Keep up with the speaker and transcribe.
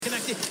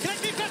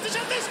Connecting across the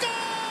shot. They score!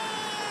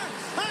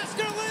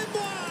 Oscar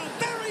Lindblom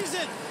buries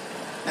it.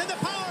 And the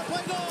power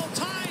play goal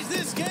ties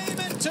this game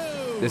at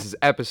 2. This is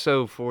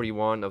episode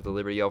 41 of the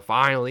Liberty Yell.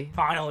 Finally.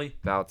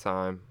 About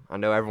time. I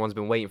know everyone's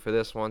been waiting for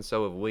this one,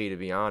 so have we, to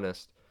be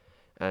honest.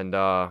 And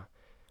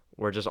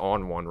we're just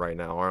on one right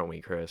now, aren't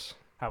we, Chris?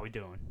 How we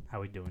doing?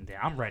 Dan?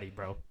 I'm ready,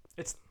 bro.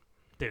 It's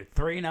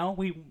 3-0.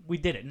 We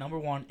did it. Number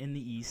 1 in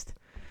the East.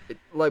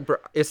 Bro,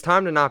 it's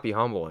time to not be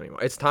humble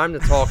anymore. It's time to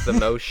talk the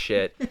most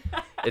shit.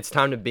 It's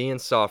time to be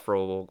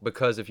insufferable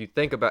because if you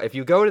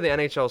go to the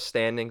NHL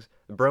standings,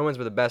 the Bruins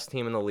were the best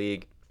team in the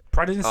league.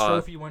 President's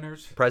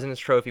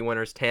Trophy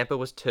winners. Tampa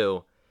was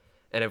 2.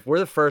 And if we're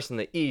the first in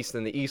the East,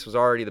 and the East was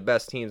already the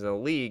best teams in the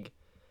league,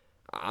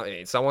 I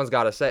mean, someone's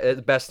got to say it's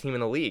the best team in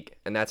the league,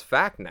 and that's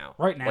fact now.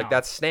 Right now,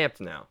 that's stamped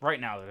now.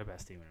 Right now, they're the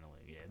best team in the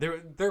league.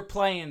 Yeah, they're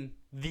playing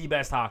the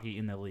best hockey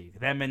in the league.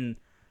 Them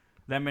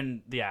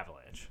and the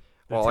Avalanche.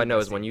 All I know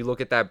is when you look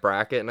at that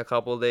bracket in a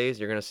couple of days,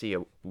 you're gonna see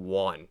a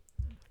 1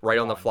 right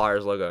on the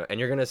Flyers logo, and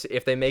you're gonna see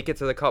if they make it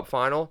to the Cup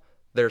final,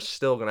 they're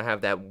still gonna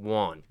have that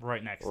 1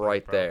 right next,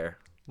 right there.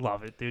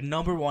 Love it, dude.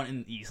 Number 1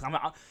 in the East.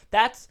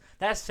 That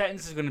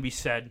sentence is gonna be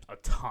said a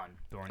ton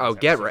during. Oh,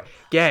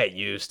 get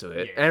used to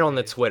it. Yeah, and on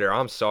the Twitter,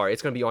 I'm sorry,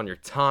 it's gonna be on your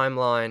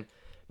timeline.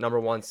 Number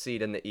 1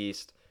 seed in the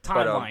East.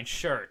 Timeline,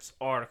 shirts,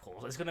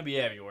 articles. It's gonna be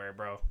everywhere,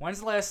 bro.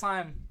 When's the last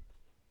time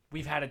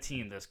we've had a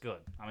team this good?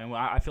 I mean,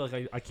 I feel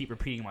like I keep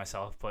repeating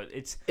myself, but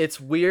it's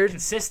weird,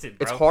 consistent,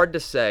 bro. It's hard to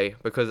say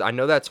because I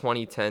know that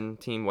 2010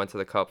 team went to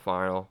the Cup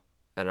final,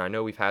 and I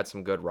know we've had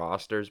some good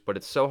rosters, but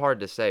it's so hard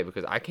to say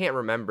because I can't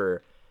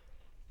remember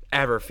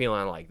ever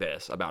feeling like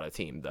this about a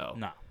team, though.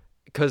 No.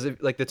 Because the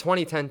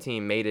 2010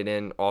 team made it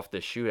in off the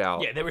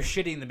shootout. Yeah, they were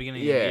shitty in the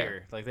beginning of the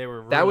year. Like they were.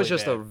 Really that was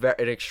just bad.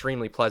 an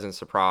extremely pleasant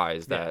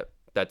surprise that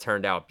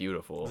turned out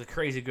beautiful. It was a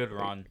crazy good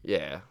run.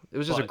 Yeah, it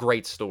was just a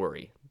great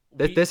story.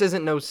 This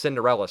isn't no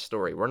Cinderella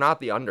story. We're not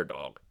the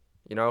underdog.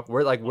 You know,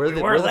 we're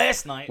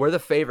last night. We're the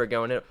favorite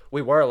going in.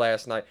 We were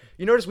last night.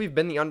 You notice we've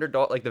been the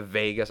underdog, like the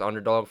Vegas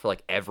underdog for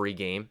like every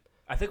game.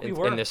 I think we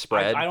were in this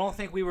spread. I don't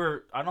think we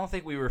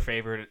were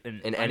favored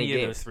in any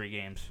game. Of those 3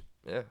 games.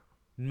 Yeah.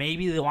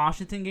 Maybe the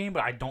Washington game,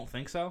 but I don't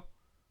think so.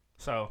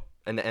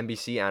 And the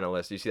NBC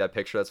analysts, you see that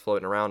picture that's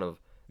floating around of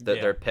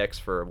their picks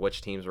for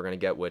which teams were going to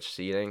get which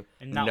seeding.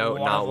 And not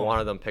one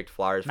of them picked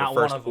Flyers for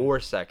first or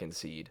second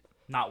seed.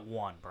 Not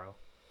one, bro.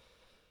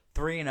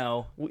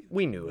 3-0.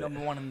 We knew it. Number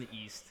 1 in the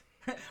East.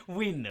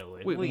 We knew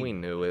it. We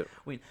knew it.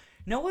 You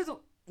know what's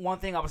one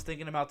thing I was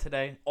thinking about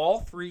today? All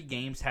 3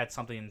 games had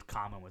something in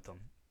common with them.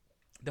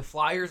 The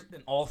Flyers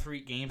in all 3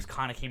 games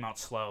kind of came out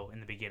slow in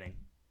the beginning.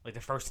 Like the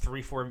first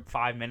 3, 4,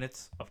 5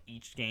 minutes of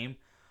each game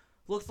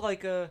looked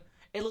like it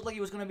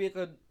was going to be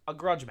like a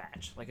grudge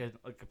match, like a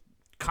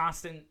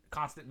constant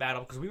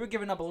battle because we were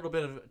giving up a little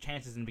bit of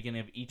chances in the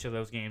beginning of each of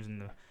those games in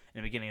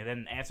the beginning, and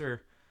then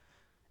after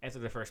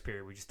the first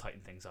period we just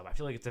tightened things up. I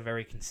feel like it's a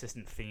very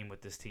consistent theme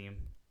with this team.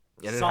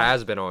 And it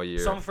has been all year.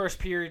 Some first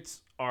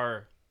periods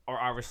are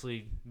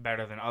obviously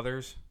better than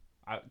others,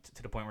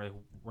 to the point where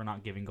we're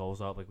not giving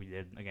goals up like we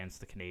did against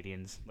the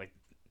Canadians, like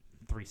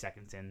 3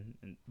 seconds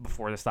in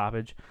before the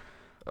stoppage.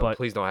 But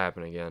please don't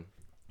happen again.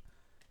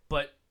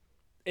 But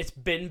it's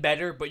been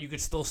better, but you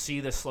could still see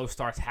the slow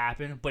starts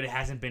happen, but it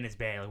hasn't been as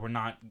bad. Like we're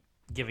not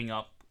giving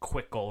up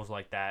quick goals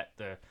like that.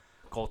 The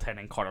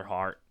goaltending, Carter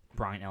Hart,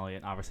 Brian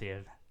Elliott, obviously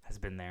has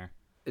been there.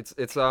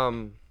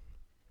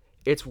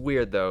 It's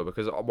weird though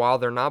because while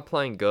they're not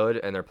playing good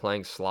and they're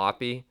playing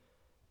sloppy,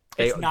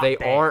 they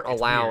aren't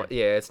allowed.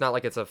 Yeah, it's not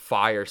like it's a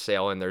fire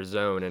sale in their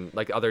zone and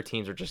like other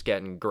teams are just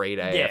getting grade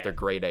A after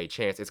grade A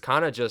chance. It's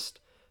kind of just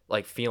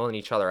like feeling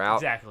each other out.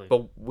 Exactly.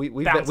 But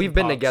we've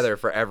been together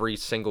for every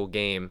single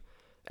game,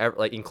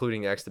 like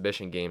including the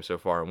exhibition game so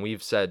far, and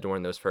we've said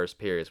during those first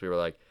periods we were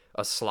like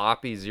a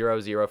sloppy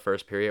 0-0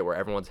 first period where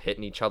everyone's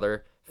hitting each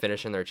other,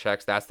 finishing their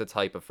checks. That's the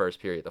type of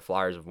first period the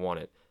Flyers have won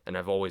it, and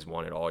have always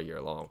won it all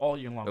year long.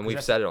 And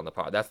we've said it on the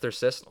pod. That's their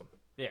system.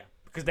 Yeah,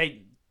 because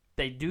they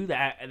do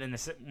that, and then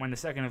when the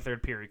second and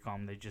third period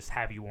come, they just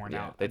have you worn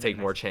out. They take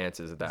more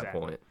chances at that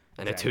point.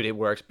 And it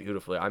works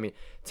beautifully. I mean,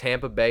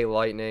 Tampa Bay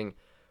Lightning,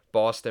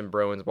 Boston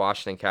Bruins,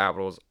 Washington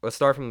Capitals. Let's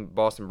start from the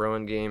Boston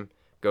Bruins game,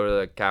 go to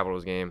the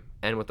Capitals game,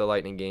 end with the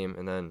Lightning game,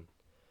 and then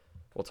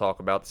we'll talk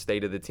about the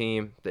state of the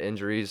team, the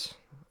injuries,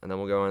 and then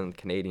we'll go on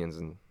Canadians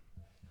and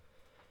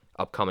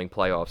upcoming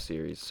playoff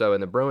series. So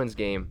in the Bruins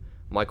game,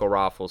 Michael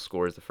Raffles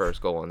scores the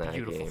first goal in that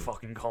game. Beautiful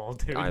fucking goal,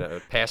 dude. I know.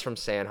 Pass from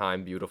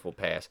Sanheim, beautiful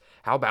pass.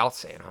 How about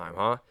Sanheim,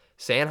 huh?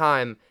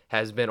 Sanheim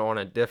has been on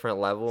a different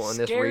level in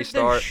this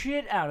restart.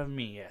 Scared the shit out of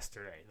me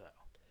yesterday, though.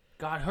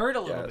 Got hurt a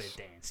little bit,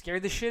 Dan.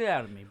 Scared the shit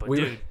out of me, but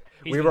dude,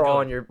 we were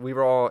all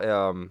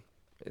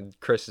in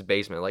Chris's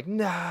basement, like,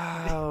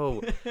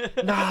 no,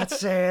 not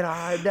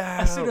Sanheim, no.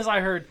 As soon as I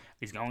heard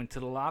he's going to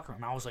the locker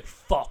room, I was like,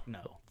 fuck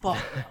no,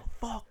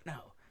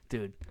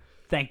 dude.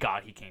 Thank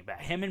God he came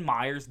back. Him and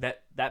Myers,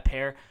 that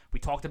pair, we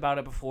talked about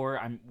it before.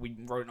 We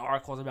wrote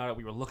articles about it.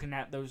 We were looking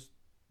at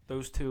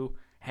those two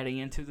heading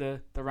into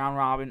the round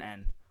robin,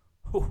 and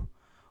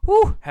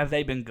whew, have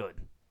they been good.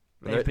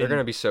 They're going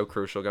to be so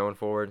crucial going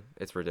forward.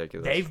 It's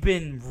ridiculous. They've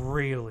been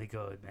really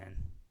good, man.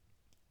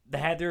 They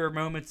had their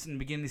moments in the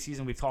beginning of the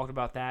season. We've talked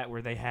about that,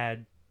 where they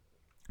had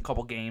a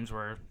couple games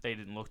where they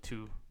didn't look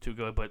too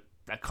good, but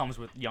that comes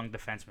with young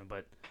defensemen.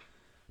 But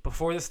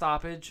before the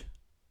stoppage,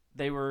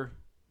 they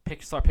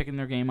start picking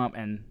their game up,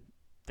 and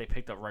they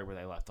picked up right where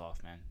they left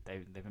off, man.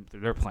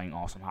 They're playing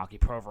awesome hockey.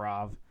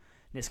 Provorov,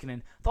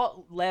 Niskanen.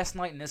 Thought last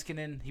night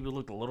Niskanen, he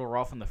looked a little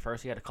rough in the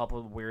first. He had a couple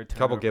of weird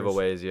turnovers. Couple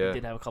giveaways, yeah. He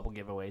did have a couple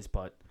giveaways,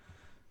 but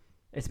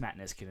it's Matt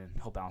Niskanen.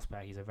 He'll bounce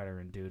back. He's a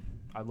veteran dude.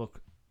 I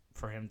look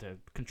for him to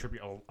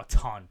contribute a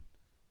ton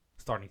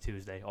starting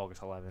Tuesday,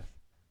 August 11th.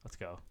 Let's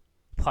go.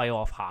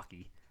 Playoff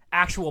hockey.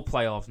 Actual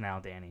playoffs now,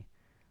 Danny.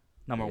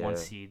 Number 1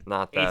 seed.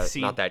 Not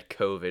that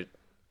COVID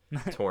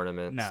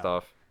tournament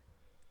stuff.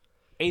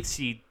 8th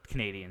seed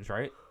Canadians,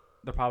 right?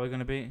 They're probably going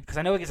to be. Because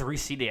I know it gets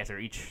reseeded after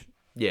each.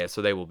 Yeah,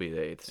 so they will be the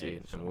 8th seed. Yeah,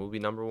 so. And we'll be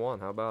number 1.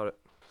 How about it?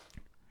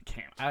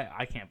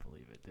 I can't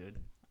believe it, dude.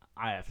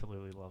 I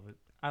absolutely love it.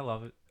 I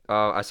love it.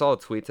 I saw a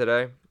tweet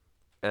today,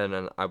 and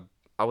then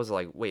I was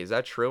like, wait, is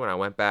that true? And I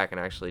went back and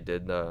actually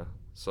did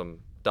some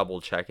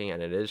double checking,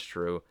 and it is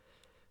true.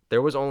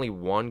 There was only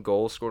 1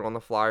 goal scored on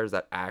the Flyers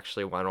that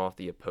actually went off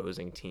the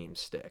opposing team's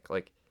stick.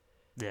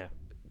 Yeah.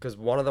 Because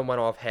one of them went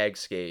off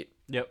Hag's skate.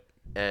 Yep.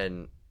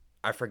 And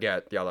I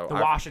forget the other.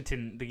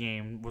 The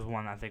game was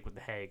one, I think, with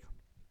the Hague.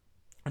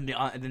 And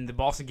then the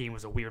Boston game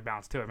was a weird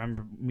bounce, too. I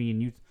remember me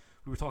and you,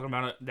 we were talking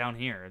about it down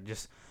here.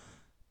 Just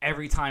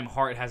every time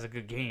Hart has a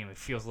good game, it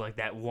feels like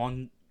that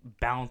one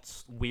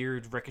bounce,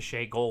 weird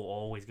ricochet goal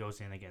always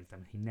goes in against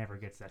him. He never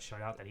gets that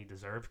shutout that he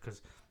deserves,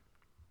 because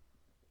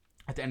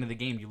at the end of the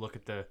game, you look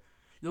at the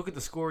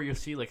score, you'll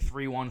see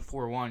 3-1,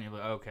 4-1. You're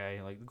like,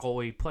 okay, the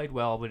goalie played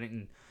well, but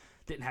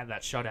didn't have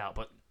that shutout.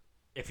 But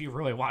if you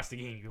really watch the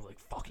game, you're like,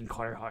 fucking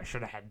Carter Hart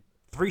should have had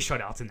 3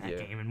 shutouts in that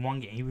game. In one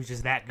game, he was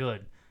just that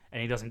good,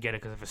 and he doesn't get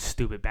it because of a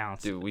stupid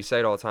bounce. Dude, we say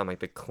it all the time.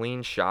 The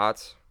clean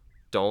shots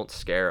don't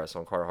scare us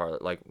on Carter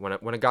Hart.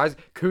 When a guy's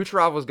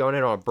Kucherov was going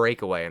in on a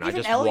breakaway, and I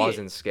just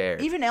wasn't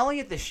scared. Even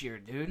Elliott this year,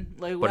 dude.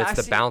 But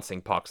it's the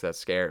bouncing pucks that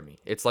scare me.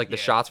 It's the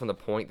shots from the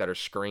point that are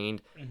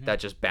screened, that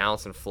just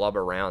bounce and flub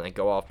around and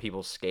go off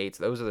people's skates.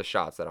 Those are the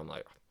shots that I'm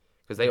like,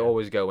 because they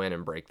always go in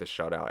and break the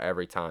shutout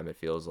every time, it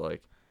feels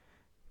like.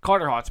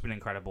 Carter Hart's been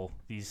incredible.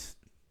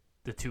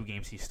 The 2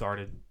 games he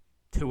started,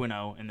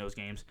 2-0 in those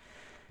games.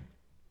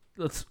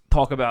 Let's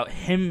talk about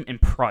him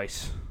and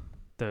Price.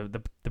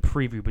 The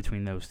preview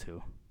between those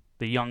two.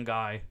 The young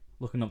guy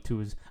looking up to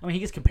his. I mean,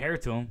 he gets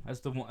compared to him. That's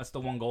the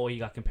one goal he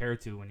got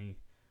compared to when he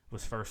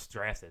was first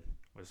drafted.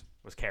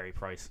 Was Carey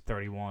Price,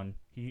 31.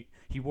 He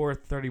wore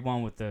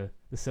 31 with the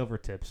silver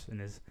tips in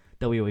his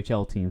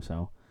WHL team.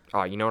 So.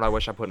 Oh, you know what I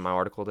wish I put in my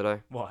article today?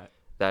 What?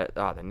 That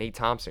the Nate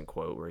Thompson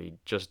quote where he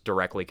just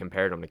directly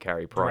compared him to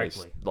Carey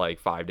Price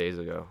 5 days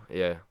ago.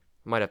 Yeah.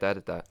 Might have to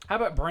edit that. How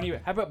about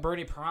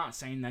Bernie Parent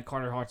saying that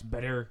Carter Hart's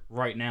better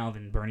right now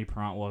than Bernie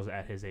Parent was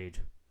at his age?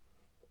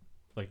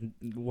 It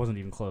wasn't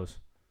even close.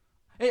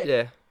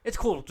 It's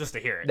cool just to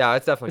hear it. No,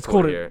 it's definitely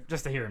cool to hear it.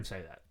 Just to hear him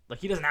say that.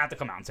 He doesn't have to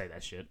come out and say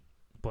that shit,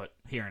 but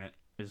hearing it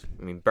is.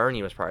 I mean,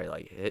 Bernie was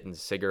probably hitting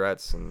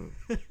cigarettes and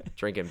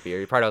drinking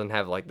beer. He probably doesn't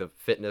have the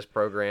fitness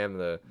program,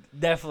 the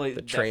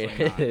training.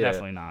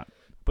 Definitely not.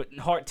 But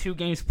Hart, 2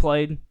 games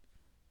played.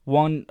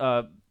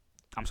 2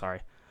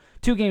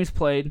 games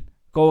played.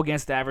 Goal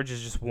against average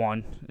is just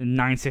 1.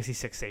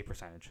 966 save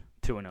percentage.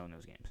 2-0 in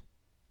those games.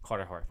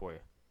 Carter Hart for you.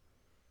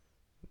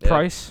 Yeah.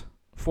 Price,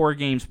 4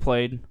 games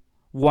played.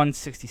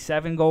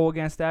 167 goal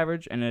against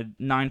average and a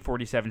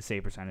 947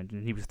 save percentage,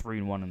 and he was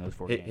 3-1 in those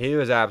 4 games. He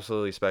was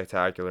absolutely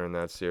spectacular in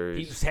that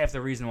series. He was half the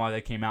reason why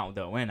they came out with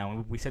that win. I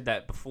mean, we said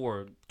that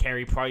before.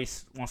 Carey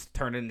Price wants to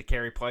turn into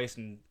Carey Price,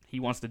 and he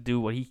wants to do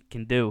what he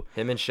can do.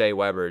 Him and Shea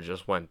Weber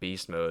just went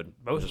beast mode.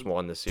 Both just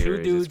won the series.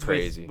 2 dudes it's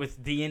crazy.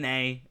 With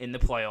DNA in the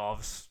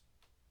playoffs.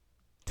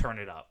 Turn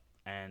it up,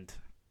 and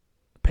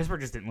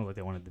Pittsburgh just didn't look like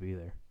they wanted to be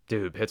there.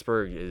 Dude,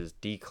 Pittsburgh is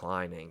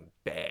declining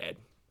bad.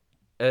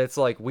 And it's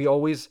we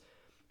always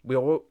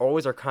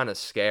are kind of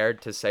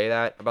scared to say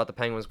that about the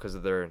Penguins because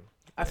of their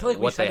I feel like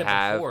we said it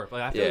before.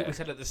 I feel like we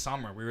said it this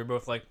summer. We were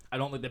both like, I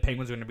don't think the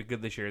Penguins are going to be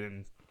good this year.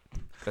 And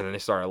then they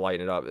started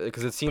lighting it up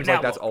because it seems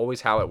like that's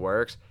always how it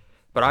works.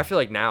 But I feel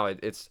like now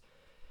it's.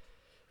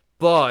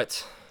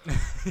 But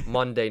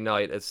Monday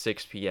night at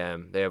 6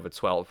 p.m. they have a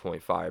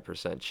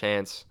 12.5%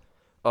 chance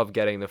of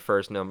getting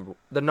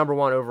the number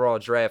 1 overall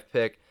draft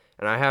pick.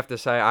 And I have to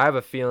say, I have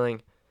a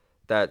feeling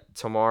that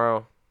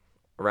tomorrow,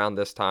 around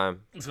this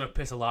time, it's gonna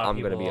piss a lot of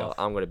people off.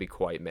 I'm gonna be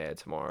quite mad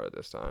tomorrow at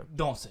this time.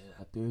 Don't say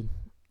that, dude.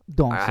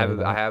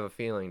 I have a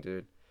feeling,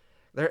 dude.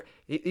 They're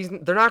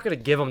not gonna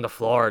give him to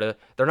Florida.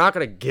 They're not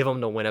gonna give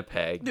him to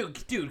Winnipeg.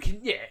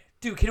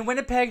 Dude, can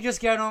Winnipeg just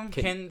get him?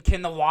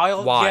 Can the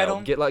Wild get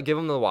him? Give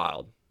him the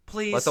Wild.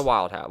 Please. Let the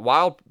Wild have.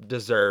 Wild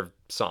deserve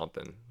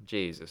something.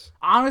 Jesus.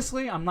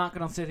 Honestly, I'm not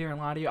gonna sit here and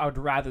lie to you. I would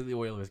rather the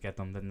Oilers get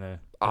them than the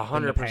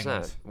 100%,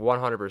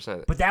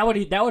 100%. But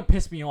that would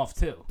piss me off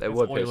too. That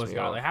would piss me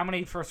off. How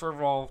many first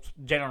overall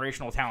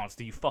generational talents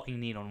do you fucking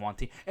need on one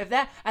team? At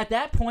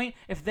that point,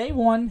 if they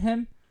won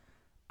him,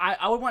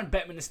 I would want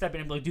Bettman to step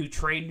in and be like, dude,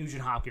 trade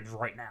Nugent Hopkins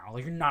right now.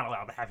 Like, you're not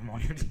allowed to have him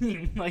on your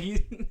team. Like,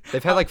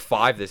 They've had like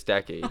 5 this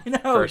decade. I know,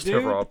 First dude.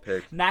 overall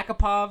pick.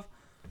 Yakupov,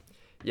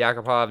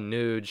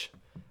 Nuge,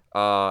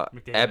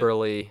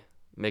 Eberle,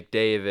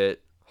 McDavid,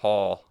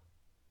 Hall.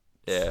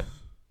 Yeah.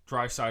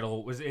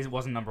 Draisaitl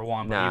wasn't number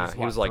 1, but Nah,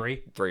 he was like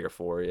 3 or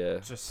 4, yeah.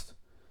 Just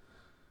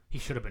he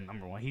should have been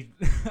number 1.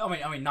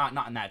 I mean,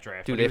 not in that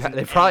draft. Dude,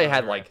 they probably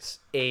had like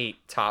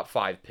 8 top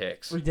 5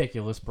 picks.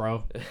 Ridiculous,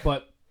 bro.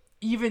 But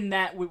even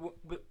that,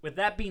 with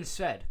that being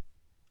said,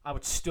 I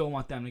would still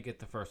want them to get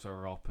the first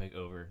overall pick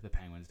over the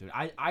Penguins, dude.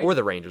 Or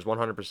the Rangers,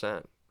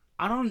 100%.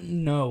 I don't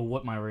know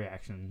what my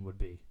reaction would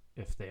be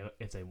if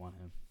they won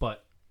him,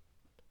 but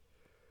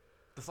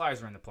the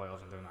Flyers are in the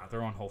playoffs and they're not.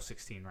 They're on hole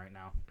 16 right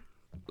now.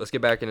 Let's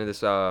get back into this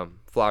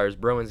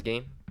Flyers-Bruins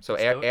game. So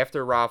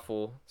after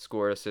Raffl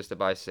scored, assisted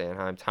by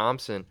Sanheim,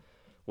 Thompson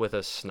with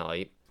a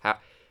snipe. How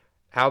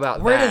about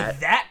that? Where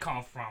did that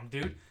come from,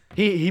 dude?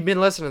 He been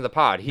listening to the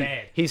pod.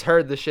 Bad. He's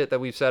heard the shit that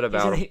we've said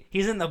about him.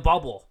 He's in the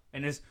bubble,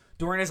 and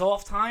during his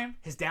off time,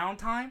 his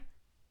downtime,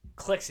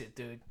 clicks it,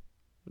 dude.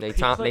 Nate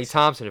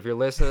Thompson, if you're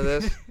listening to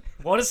this,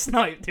 what a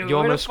snipe, dude. You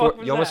almost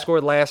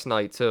scored last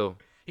night too.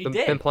 He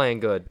did. Been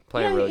playing good,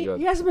 really good.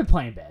 He hasn't been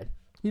playing bad.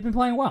 He's been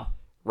playing well.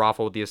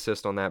 Raffl with the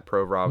assist on that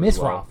Provorov. Miss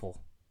as well. Raffl.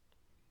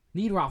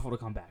 Need Raffl to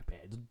come back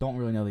bad. Don't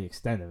really know the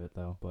extent of it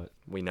though, but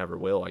we never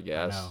will, I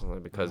guess,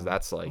 because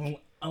that's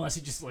like unless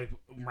he just like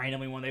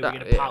randomly one day we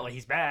get a pot like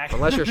he's back.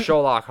 Unless you're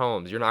Sherlock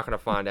Holmes, you're not going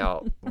to find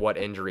out what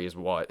injury is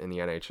what in the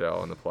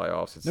NHL in the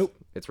playoffs.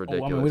 It's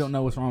ridiculous. I mean, we don't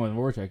know what's wrong with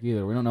Voracek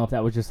either. We don't know if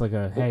that was just like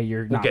hey,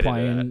 you're not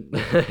playing.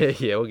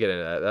 Yeah, we'll get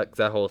into that.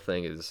 That whole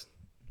thing is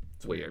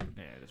weird.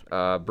 Yeah, it is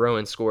weird.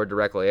 Bruins scored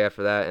directly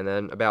after that, and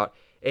then about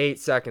 8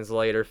 seconds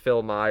later,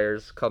 Phil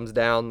Myers comes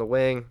down the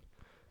wing,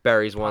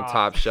 buries one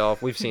top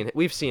shelf. We've seen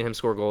him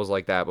score goals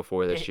like that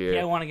before this year. He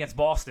had one against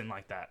Boston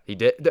like that. He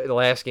did the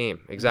last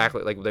game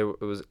exactly. Like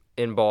it was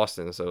in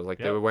Boston, so like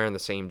they were wearing the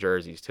same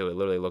jerseys too. It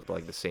literally looked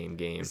like the same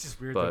game. It's just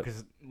weird though,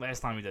 because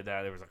last time we did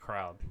that, there was a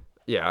crowd.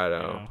 Yeah, I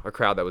know. A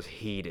crowd that was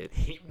heated.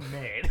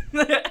 Mad.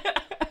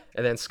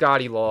 And then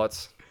Scotty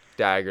Lotz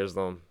daggers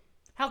them.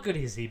 How good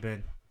has he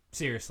been?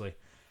 Seriously.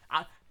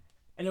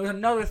 And there was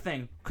another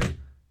thing, because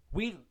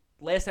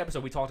last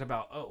episode we talked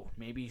about,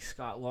 maybe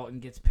Scott Laughton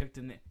gets picked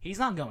in. He's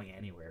not going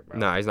anywhere, bro.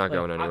 No, he's not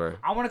going anywhere.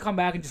 I want to come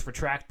back and just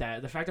retract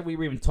that. The fact that we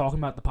were even talking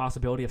about the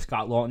possibility of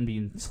Scott Laughton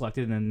being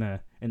selected in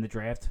the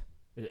draft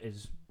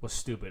was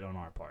stupid on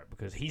our part,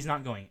 because he's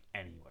not going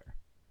anywhere.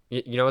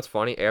 You know what's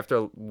funny?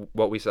 After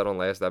what we said on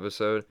last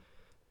episode,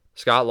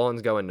 Scott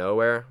Laughton's going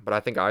nowhere, but I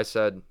think I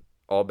said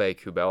Albay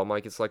Kubel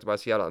might get selected by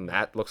Seattle, and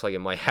that looks like it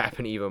might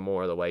happen even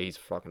more the way he's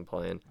fucking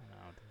playing. I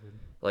know, dude.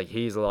 Like,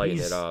 he's lighting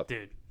it up.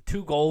 Dude,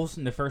 2 goals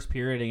in the first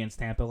period against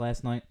Tampa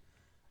last night.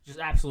 Just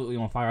absolutely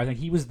on fire. I think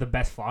he was the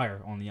best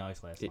Flyer on the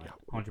ice last night.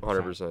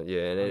 100%.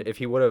 Yeah, and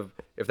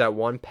if that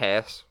one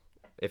pass,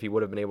 if he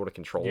would have been able to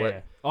control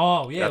it.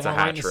 Oh, yeah. That's a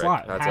hat trick.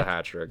 That's a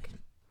hat trick.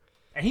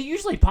 And he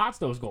usually pots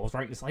those goals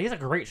right in the slot. He has a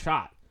great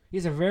shot. He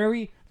has a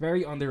very,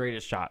 very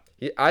underrated shot.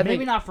 Yeah,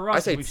 Maybe not for us.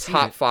 I say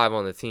top 5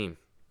 on the team.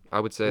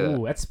 I would say that.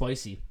 Ooh, that's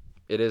spicy.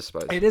 It is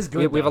spicy. It is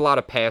good. We have a lot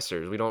of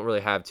passers. We don't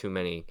really have too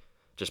many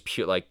just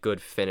pure, like,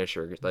 good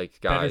finisher guys.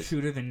 Better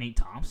shooter than Nate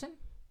Thompson?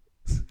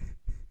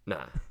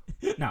 Nah.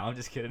 No, I'm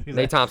just kidding.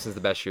 Nate Thompson's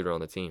the best shooter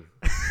on the team.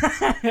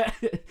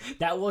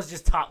 That was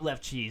just top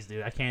left cheese,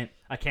 dude. I can't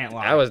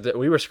lie.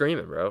 We were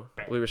screaming, bro.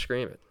 We were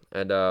screaming.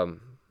 And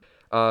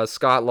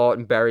Scott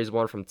Laughton buries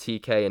one from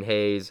TK and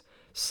Hayes.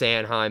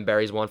 Sanheim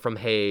buries one from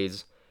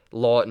Hayes.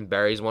 Laughton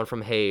buries one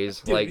from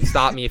Hayes. Dude, like,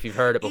 stop me if you've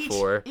heard it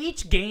before.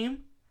 Each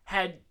game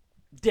had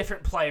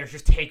different players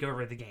just take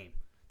over the game.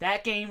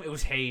 That game, it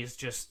was Hayes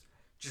just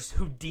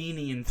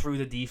Houdiniing through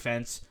the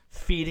defense,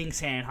 feeding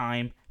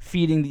Sanheim,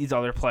 feeding these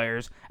other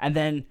players, and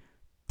then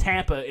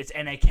Tampa, it's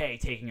NAK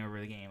taking over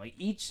the game. Like,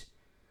 it's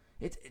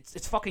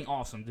fucking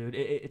awesome, dude.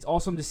 It's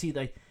awesome to see.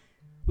 Like,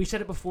 we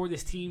said it before,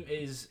 this team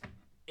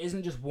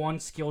isn't just one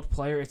skilled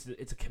player.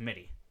 It's a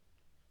committee.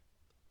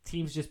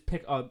 Teams just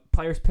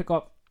players pick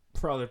up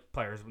for other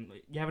players. When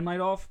you have a night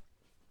off,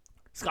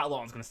 Scott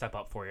Laughton's going to step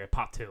up for you.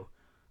 Pop 2.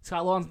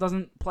 Scott Laughton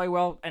doesn't play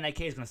well,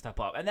 NAK is going to step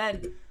up. And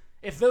then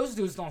if those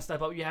dudes don't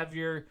step up, you have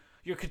your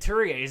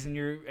Couturiers and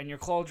your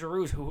Claude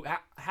Giroux who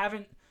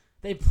haven't.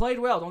 They played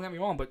well, don't get me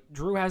wrong, but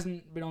Drew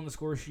hasn't been on the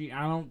score sheet.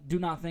 I do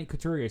not think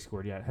Couturier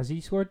scored yet. Has he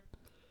scored?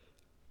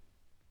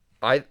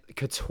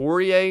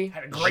 Couturier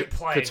had a great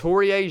play.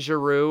 Couturier,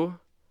 Giroux,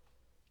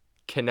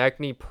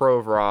 Konechny,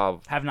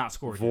 Provorov have not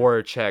scored.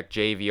 Voracek,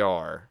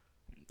 JVR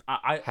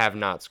have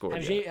not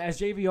scored yet. Has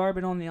JVR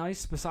been on the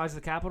ice besides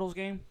the Capitals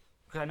game?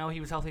 Because I know he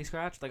was healthy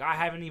scratched. Like, I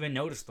haven't even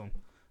noticed him.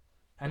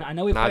 And I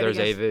know he played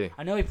against.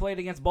 I know he played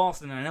against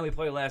Boston, and I know he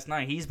played last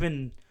night. He's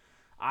been.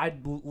 I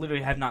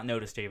literally have not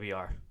noticed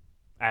JVR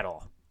at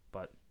all.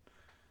 But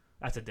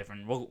that's a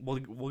different.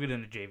 We'll get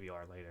into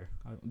JVR later.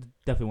 I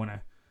definitely want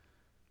to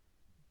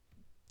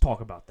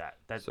talk about that.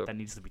 That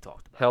needs to be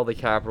talked about. Held the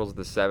Capitals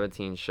to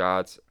 17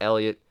 shots.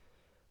 Elliott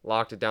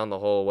locked it down the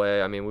whole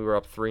way. I mean, we were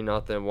up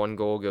 3-0. 1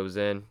 goal goes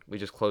in. We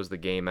just closed the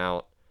game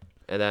out.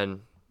 And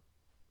then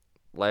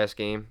last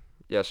game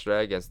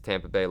yesterday against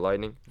Tampa Bay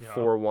Lightning,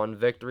 4-1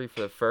 victory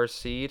for the first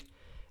seed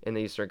in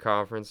the Eastern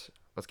Conference.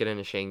 Let's get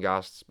into Shane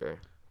Gostisbehere.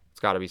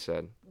 It's got to be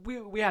said.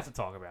 We have to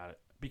talk about it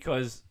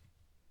because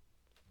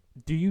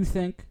do you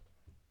think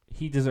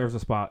he deserves a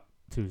spot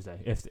Tuesday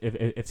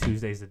if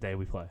Tuesday's the day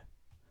we play?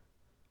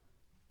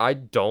 I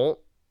don't,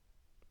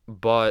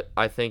 but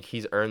I think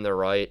he's earned the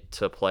right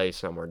to play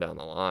somewhere down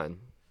the line.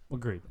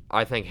 Agreed.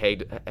 I think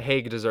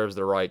Hague deserves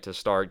the right to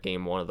start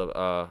game one of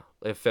the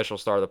official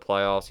start of the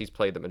playoffs. He's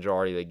played the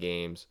majority of the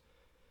games.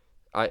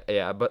 But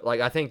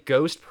I think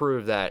Ghost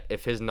proved that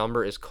if his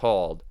number is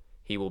called,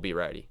 he will be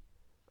ready.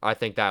 I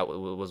think that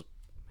was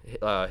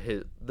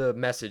the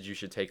message you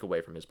should take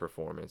away from his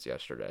performance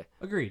yesterday.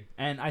 Agreed.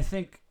 And I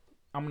think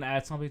I'm going to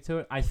add something to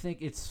it. I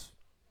think it's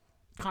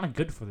kind of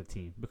good for the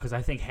team because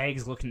I think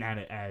Hague's looking at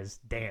it as,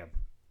 damn,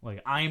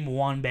 like I'm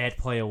one bad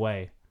play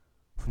away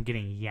from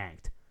getting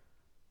yanked.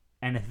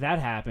 And if that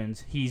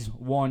happens, he's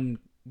one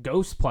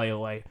ghost play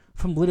away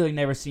from literally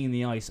never seeing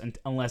the ice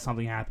unless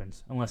something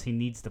happens, unless he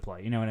needs to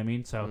play. You know what I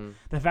mean? So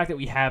the fact that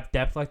we have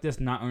depth like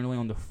this, not only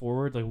on the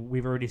forward, like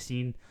we've already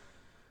seen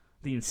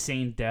the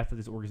insane depth that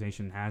this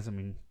organization has. I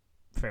mean,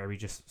 Farabee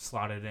just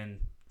slotted in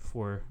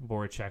for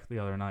Voracek the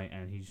other night,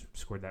 and he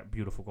scored that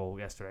beautiful goal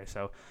yesterday.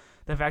 So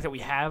the fact that we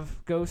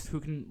have Ghost who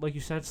can, like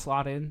you said,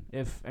 slot in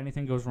if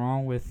anything goes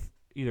wrong with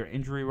either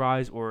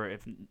injury-wise or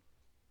if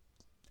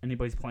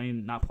anybody's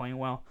not playing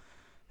well,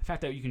 the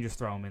fact that you can just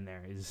throw him in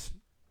there is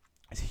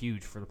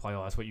huge for the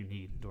playoffs. That's what you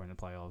need during the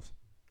playoffs.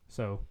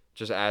 So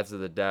just adds to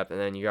the depth, and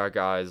then you got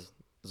guys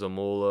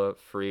Zamula,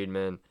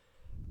 Friedman.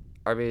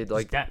 I mean,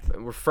 like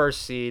we're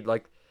first seed.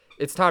 Like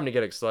it's time to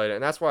get excited,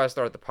 and that's why I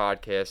started the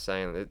podcast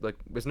saying that,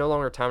 it's no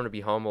longer time to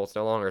be humble. It's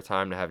no longer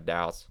time to have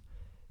doubts.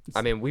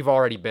 I mean, we've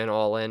already been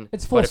all in.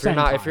 It's full but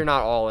if you're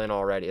not all in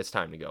already, it's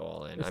time to go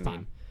all in. I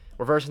mean,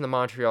 we're versing the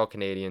Montreal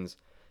Canadiens,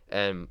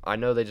 and I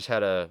know they just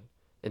had a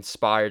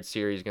inspired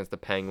series against the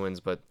Penguins,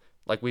 but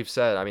like we've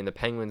said, I mean, the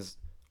Penguins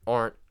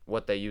aren't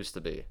what they used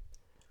to be,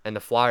 and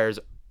the Flyers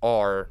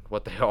are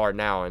what they are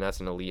now, and that's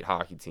an elite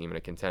hockey team and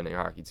a contending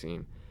hockey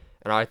team.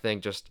 And I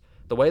think just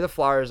the way the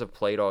Flyers have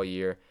played all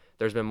year,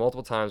 there's been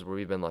multiple times where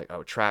we've been like,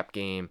 oh, trap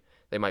game.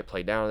 They might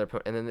play down on their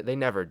opponent, and then they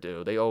never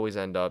do. They always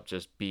end up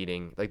just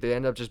being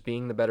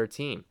the better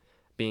team,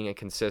 being a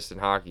consistent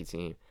hockey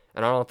team.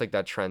 And I don't think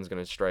that trend's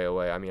going to stray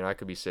away. I mean, I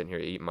could be sitting here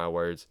eating my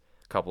words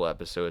a couple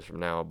episodes from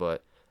now,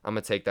 but I'm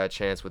going to take that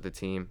chance with the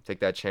team, take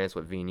that chance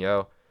with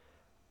Vigneault.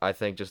 I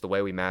think just the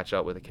way we match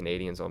up with the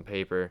Canadians on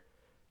paper,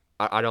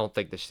 I don't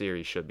think the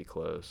series should be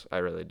close. I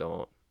really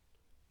don't.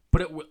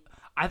 But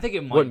I think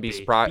it might Wouldn't be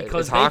surprised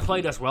because they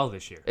played us well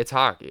this year. It's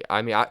hockey.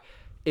 I mean,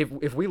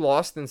 if we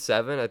lost in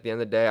 7 at the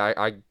end of the day,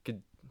 I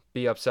could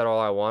be upset all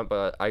I want,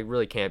 but I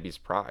really can't be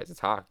surprised. It's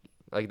hockey.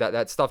 Like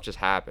that stuff just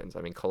happens.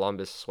 I mean,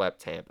 Columbus swept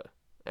Tampa.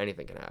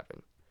 Anything can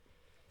happen.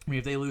 I mean,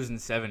 if they lose in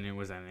 7, it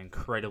was an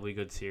incredibly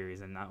good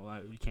series, and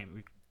we can't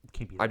be.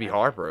 I'd be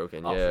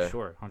heartbroken. Oh, yeah, for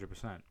sure,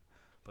 100%.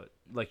 But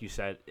like you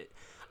said,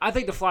 I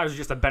think the Flyers are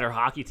just a better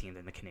hockey team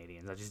than the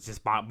Canadians. That's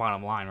just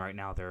bottom line right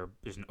now. They're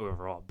just an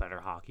overall better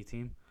hockey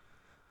team.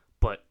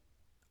 But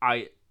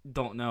I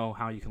don't know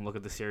how you can look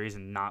at the series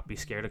and not be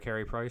scared of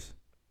Carey Price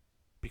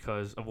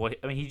because of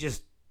he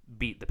just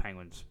beat the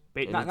Penguins.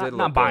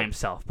 Not by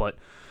himself, but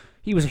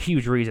he was a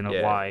huge reason of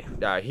why.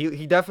 Yeah,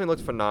 he definitely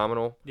looked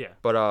phenomenal. Yeah.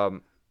 But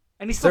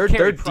and he still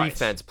their Price.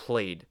 defense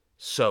played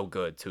so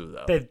good too,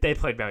 though. They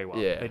played very well.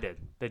 Yeah.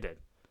 They did.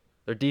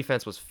 Their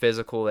defense was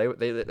physical.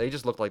 They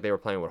just looked like they were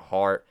playing with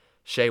heart.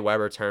 Shea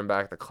Weber turned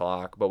back the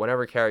clock, but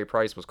whenever Carey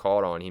Price was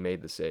called on, he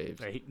made the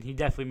saves. He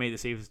definitely made the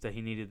saves that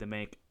he needed to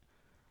make.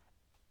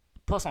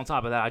 Plus, on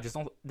top of that,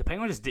 the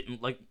Penguins just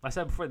didn't, like I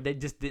said before, they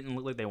just didn't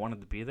look like they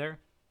wanted to be there,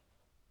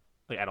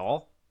 like at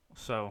all.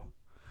 So,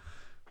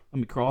 I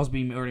mean,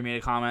 Crosby already made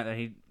a comment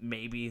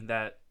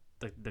that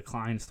the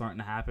decline's starting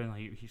to happen.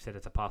 He said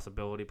it's a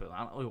possibility, but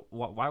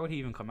why would he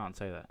even come out and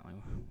say that?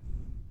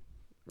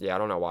 Yeah, I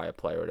don't know why a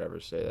player would ever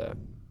say that.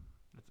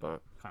 It's kind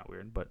of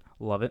weird, but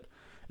love it.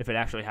 If it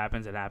actually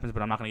happens, it happens.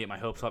 But I'm not going to get my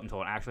hopes up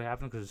until it actually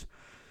happens because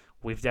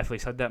we've definitely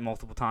said that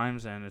multiple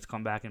times, and it's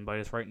come back and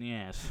bite us right in the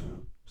ass.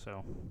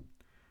 So,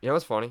 you know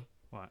what's funny?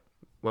 What?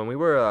 When we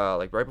were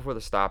right before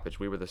the stoppage,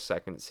 we were the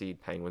 2nd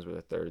seed. Penguins were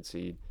the 3rd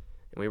seed,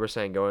 and we were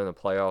saying going in the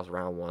playoffs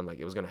round 1, like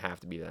it was going to have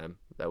to be them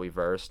that we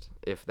versed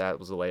if that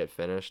was the way it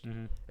finished.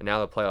 Mm-hmm. And now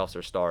the playoffs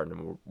are starting,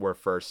 and we're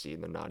 1st seed,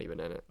 and they're not even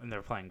in it. And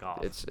they're playing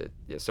golf.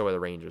 So are the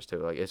Rangers too.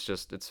 Like it's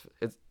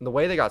the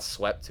way they got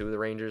swept too. The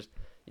Rangers,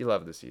 you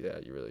love to see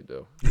that. You really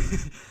do.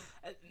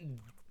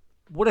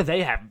 What do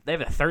they have? They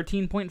have a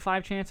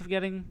 13.5 chance of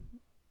getting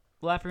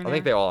Lafreniere? I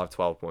think they all have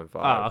 12.5.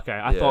 Oh, okay.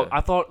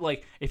 I thought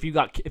like if you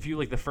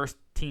like the first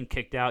team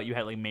kicked out, you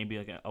had like maybe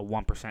like a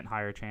 1%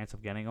 higher chance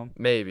of getting them.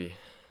 Maybe.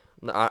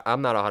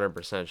 I'm not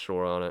 100%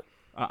 sure on it.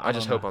 I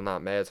just hope know. I'm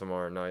not mad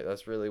tomorrow night.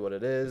 That's really what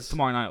it is.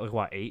 Tomorrow night, like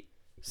what, 8?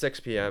 6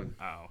 p.m.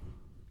 Oh.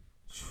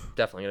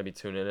 Definitely going to be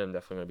tuning in.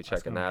 Definitely going to be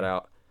checking that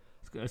out.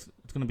 It's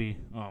going to be,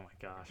 oh my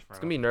gosh, bro. It's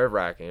going to be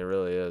nerve-wracking. It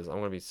really is. I'm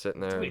going to be sitting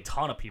there. There's going to be a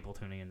ton of people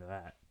tuning into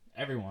that.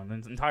 Everyone,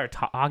 the entire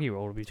hockey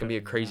world will be. It's gonna be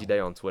a crazy day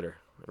on Twitter.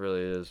 It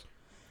really is.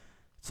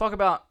 Let's talk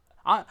about.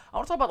 I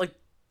want to talk about like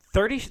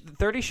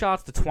 30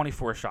 shots to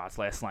 24 shots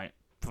last night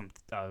from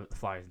the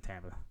Flyers in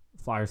Tampa.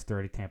 Flyers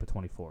 30, Tampa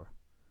 24.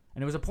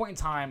 And it was a point in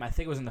time, I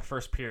think it was in the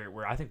first period,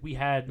 where I think we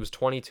had... It was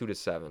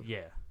 22-7. Yeah.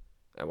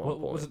 At one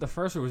point. Was it the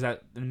first or was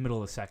that in the middle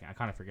of the second? I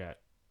kind of forget.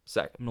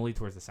 Second. I'm going to lead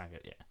towards the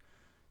second, yeah.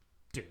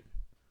 Dude.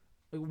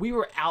 We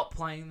were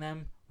outplaying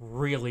them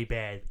really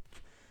bad.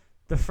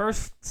 The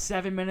first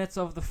 7 minutes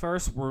of the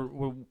first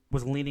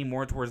was leaning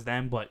more towards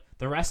them, but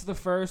the rest of the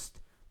first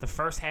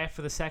half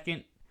of the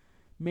second,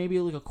 maybe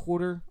like a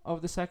quarter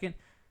of the second.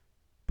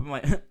 But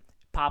my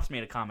Pops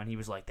made a comment. He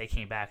was like, they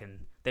came back and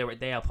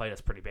they outplayed us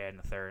pretty bad in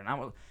the third.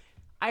 And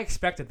I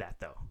expected that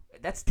though.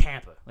 That's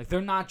Tampa. Like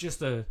they're not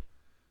the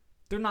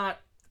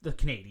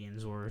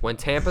Canadians or when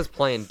Tampa's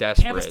playing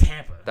desperate. Tampa's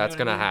Tampa. That's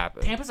gonna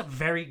happen. Tampa's a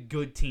very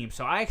good team,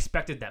 so I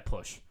expected that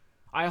push.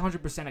 I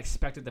 100%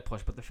 expected the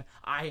push, but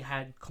I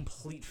had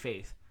complete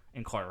faith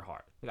in Carter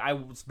Hart. Like I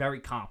was very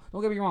calm.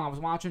 Don't get me wrong. I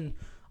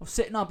was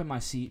sitting up in my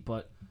seat,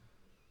 but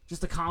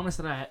just the calmness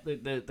that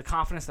the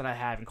confidence that I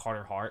have in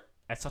Carter Hart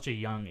at such a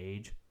young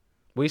age.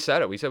 We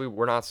said it. We said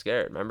we're not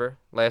scared. Remember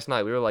last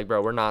night we were like,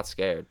 bro, we're not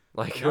scared.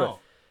 Like, no.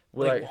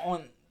 we're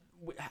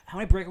how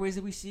many breakaways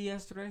did we see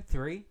yesterday?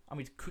 3. I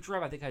mean,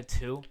 Kucherov I think had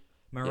 2.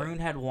 Maroon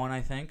had 1, I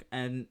think,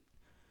 and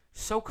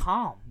so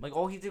calm. Like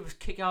all he did was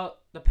kick out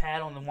the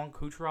pad on the one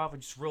Kucherov,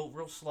 and just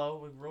real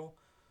slow, like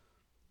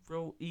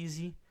real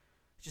easy.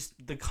 Just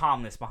the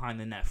calmness behind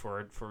the net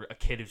for a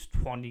kid who's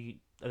 20.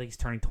 I think he's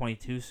turning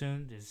 22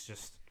 soon.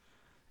 It's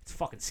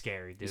fucking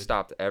scary, dude. He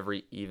stopped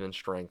every even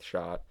strength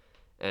shot.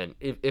 And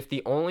if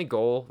the only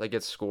goal that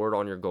gets scored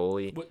on your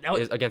goalie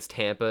is against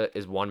Tampa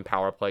is one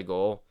power play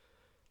goal,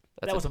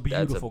 that was a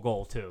beautiful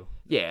goal too.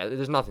 Yeah,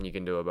 there's nothing you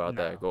can do about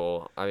that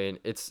goal. I mean,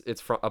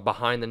 it's from a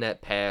behind the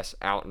net pass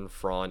out in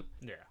front.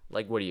 Yeah.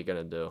 Like, what are you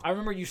gonna do? I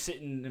remember you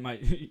sitting in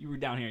you were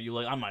down here. You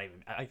were like,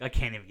 I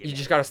can't even get. You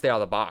just gotta stay out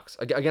of the box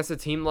against a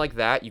team like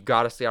that. You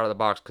gotta stay out of the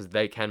box because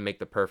they can make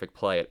the perfect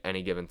play at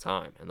any given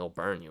time, and they'll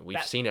burn you.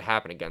 We've seen it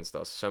happen against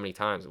us so many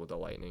times with the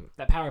Lightning.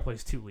 That power play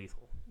is too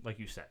lethal. Like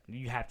you said,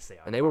 you have to stay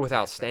out. And they were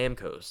without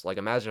Stamkos. Like,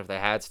 imagine if they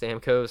had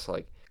Stamkos.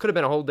 Like, could have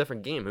been a whole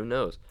different game. Who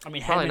knows? I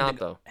mean, probably not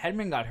though.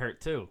 Hedman got hurt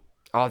too.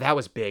 Oh, that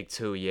was big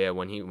too. Yeah,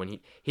 when he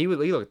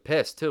looked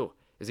pissed too.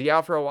 Is he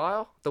out for a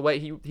while? The way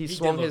he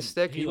swung his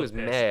stick, he was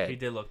pissed. mad. He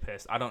did look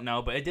pissed. I don't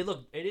know, but it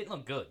didn't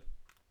look good.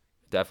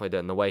 Definitely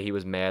didn't. The way he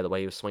was mad, the way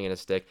he was swinging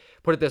his stick.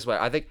 Put it this way,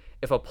 I think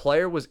if a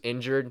player was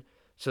injured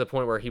to the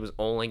point where he was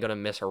only going to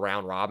miss a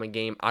round robin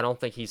game, I don't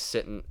think he's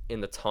sitting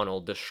in the tunnel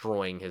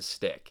destroying his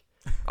stick.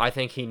 I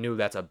think he knew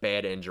that's a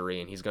bad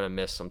injury and he's going to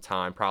miss some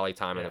time, probably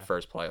time in the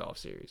first playoff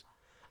series.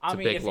 I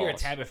mean, if you're a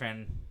Tampa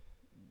fan,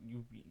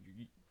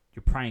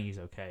 you're praying he's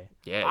okay.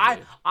 Yeah.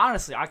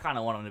 Honestly, I kind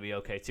of want him to be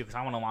okay too because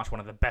I want to watch one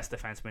of the best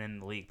defensemen in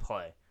the league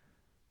play.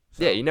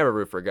 So, yeah, you never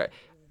root for a guy,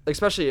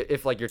 especially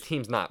if like your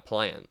team's not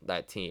playing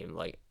that team.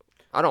 Like,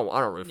 I don't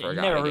root for a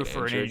guy. Never root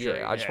for an injury.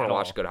 Yeah, I just want to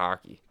watch good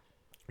hockey.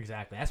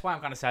 Exactly. That's why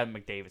I'm kind of sad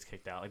McDavid's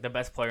kicked out. Like the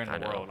best player in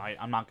the world.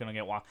 I'm not gonna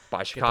get watched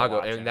by Chicago,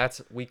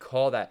 and we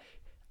call that.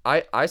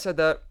 I said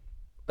that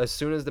as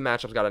soon as the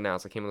matchups got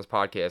announced. I came on this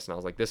podcast and I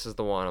was like, this is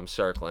the one I'm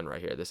circling right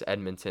here, this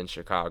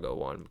Edmonton-Chicago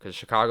one, because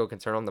Chicago can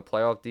turn on the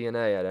playoff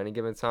DNA at any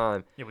given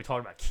time. Yeah, we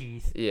talked about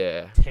Keith.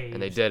 Yeah, Taves,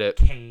 and they did it.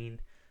 Kane,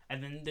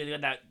 and then they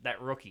got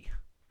that rookie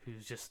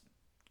who's just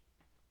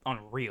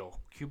unreal.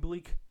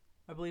 Kubalik,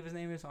 I believe his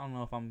name is. I don't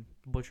know if I'm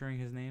butchering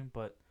his name,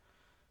 but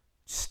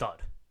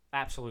stud.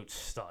 Absolute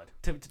stud.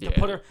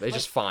 They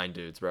just find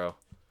dudes, bro.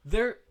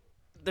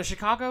 The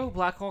Chicago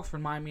Blackhawks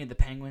remind me of the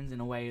Penguins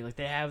in a way. Like,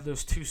 they have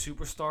those 2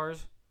 superstars,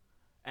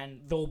 and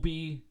they'll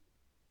be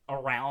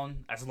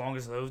around as long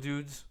as those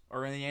dudes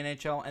are in the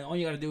NHL. And all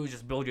you got to do is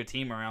just build your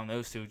team around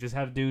those 2. Just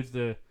have dudes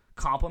to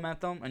complement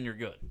them, and you're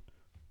good.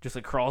 Just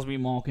like Crosby,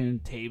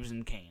 Malkin, Taves,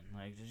 and Kane.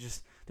 Like,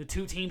 just the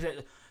 2 teams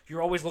that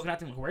you're always looking at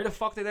them. Like, where the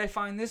fuck did they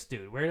find this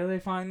dude? Where did they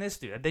find this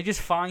dude? They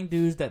just find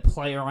dudes that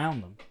play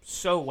around them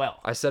so well.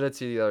 I said it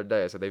to you the other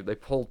day. I said they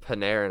pulled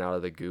Panarin out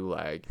of the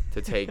gulag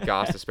to take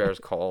Gostisbehere's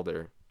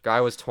Calder.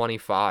 Guy was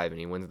 25 and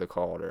he wins the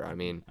Calder. I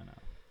mean, I know.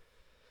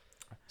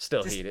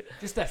 Still heated.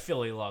 Just that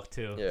Philly luck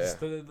too. Yeah. Just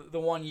the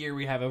one year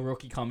we have a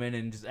rookie come in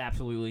and just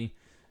absolutely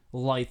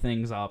light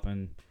things up,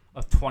 and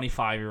a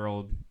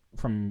 25-year-old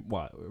from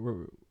what?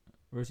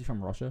 Where is he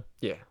from? Russia?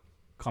 Yeah.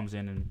 Comes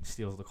in and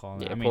steals the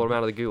call. Yeah, pulled him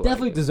out of the gulag.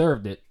 Definitely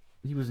deserved it.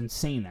 He was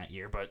insane that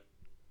year, but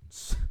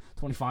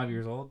 25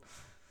 years old.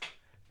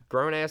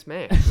 Grown ass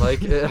man. Like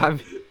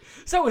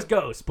so was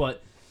Ghost,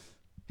 but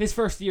his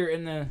first year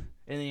in the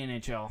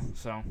NHL.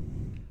 So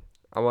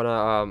I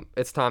wanna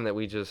it's time that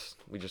we just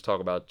talk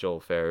about Joel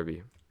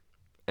Farabee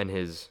and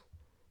his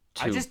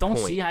 2 I just don't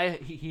see how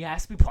he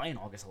has to be playing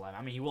August 11th.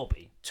 I mean, he will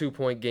be.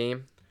 2-point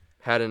game.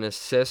 Had an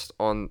assist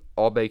on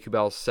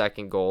Aubé-Kubel's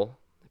second goal.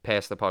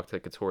 Passed the puck to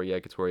Couturier.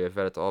 Couturier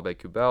fed it to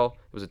Aubé-Kubel.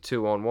 It was a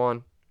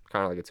 2-on-1.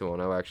 Kind of like a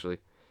 2-on-0, actually.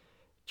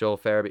 Joel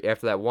Farabee,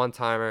 after that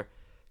one-timer,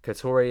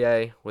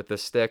 Couturier with the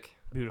stick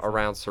Beautiful.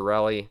 around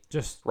Sorelli.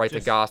 Just Right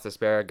to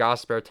Gostisbehere.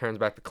 Gostisbehere turns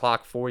back the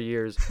clock 4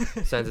 years,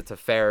 sends it to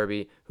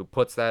Farabee, who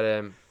puts that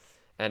in.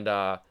 And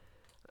I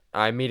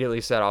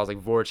immediately said, I was like,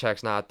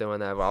 Voracek's not doing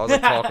that. But I was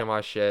like talking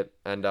my shit.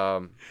 And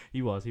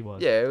He was.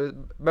 yeah, it was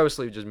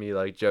mostly just me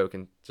like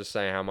joking, just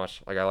saying how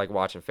much like I like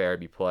watching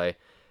Farabee play.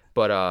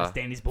 But That's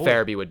Danny's boy.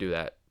 Farabee would do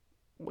that.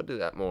 Would do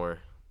that more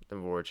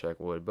than Voracek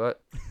would. But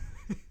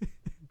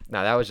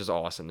no, that was just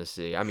awesome to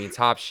see. I mean,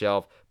 top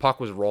shelf. Puck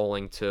was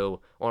rolling too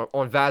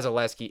on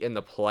Vasilevsky in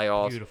the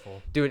playoffs.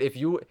 Beautiful, dude. If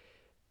you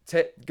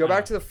go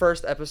back to the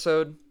first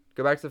episode,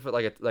 go back to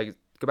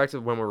go back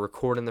to when we're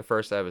recording the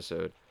first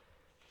episode.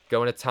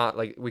 Go into time,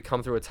 like we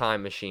come through a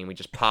time machine. We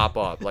just pop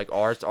up like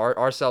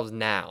ourselves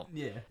now.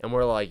 Yeah. And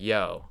we're like,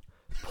 yo,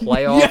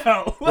 playoff.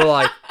 Yo. We're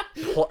like,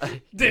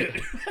 dude.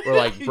 We're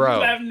like, bro.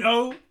 You have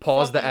no.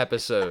 Pause the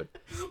episode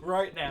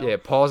right now. Yeah,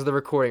 pause the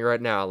recording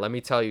right now. Let me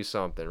tell you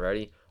something.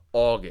 Ready?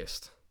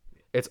 August.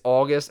 It's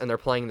August, and they're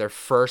playing their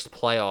first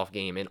playoff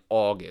game in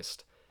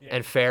August. Yeah.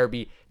 And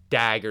Farabee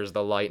daggers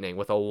the Lightning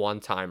with a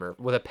one-timer,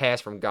 with a pass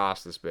from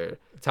Gostisbehere.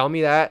 Tell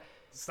me that.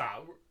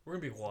 Stop. We're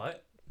going to be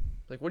what?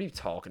 Like, what are you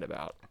talking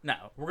about? No,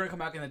 we're going to come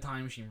back in the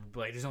time machine and be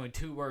like, there's only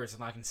 2 words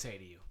that I can say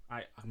to you.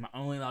 I'm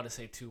only allowed to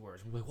say 2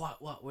 words. We're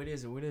like, what? What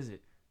is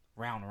it?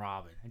 Round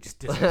robin. And just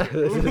disappear.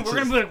 We're going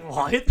to be like,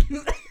 what?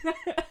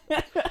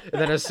 And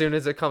then as soon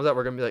as it comes up,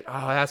 we're going to be like,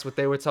 oh, that's what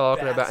they were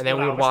talking about. And then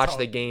we would watch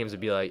the games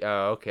and be like,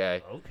 oh,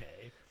 okay.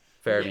 Okay.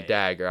 Farabee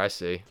dagger, I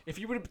see. If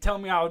you would tell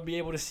me I would be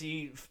able to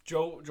see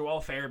Joel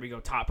Farabee go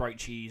top right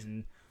cheese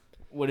and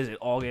what is it,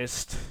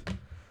 August?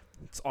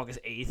 It's August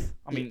 8th.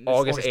 I mean,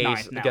 August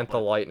 8th against the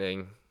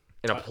Lightning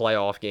in a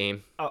playoff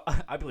game.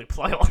 I believe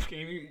playoff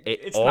game.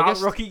 It's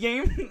August? not rookie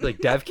game. Like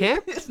Dev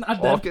Camp? It's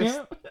not Dev August?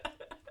 Camp.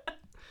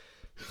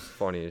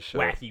 Funny as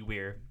shit.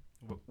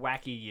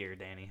 Wacky year,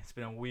 Danny. It's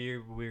been a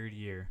weird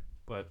year.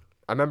 But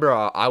I remember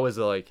I was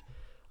like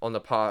on the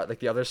pod, like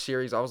the other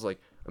series. I was like,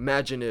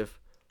 imagine if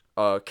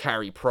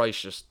Carey Price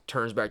just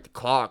turns back the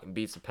clock and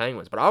beats the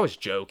Penguins. But I was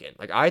joking.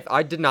 Like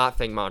I did not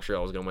think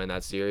Montreal was gonna win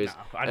that series.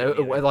 No, I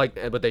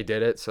didn't but they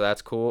did it, so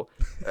that's cool.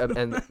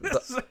 And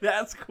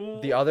that's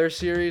cool. The other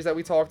series that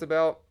we talked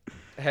about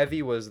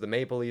heavy was the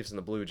Maple Leafs and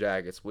the Blue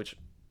Jackets, which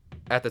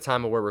at the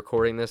time of we're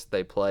recording this,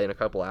 they play in a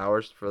couple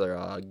hours for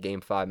their Game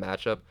 5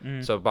 matchup.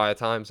 So by the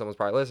time someone's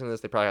probably listening to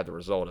this, they probably had the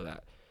result of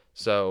that.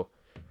 So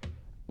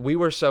we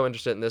were so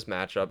interested in this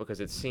matchup because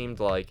it seemed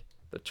like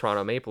the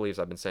Toronto Maple Leafs,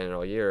 I've been saying it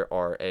all year,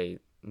 are a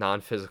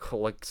non-physical,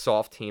 like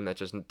soft team that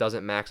just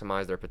doesn't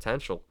maximize their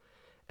potential.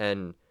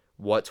 And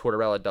what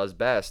Tortorella does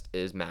best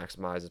is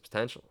maximize his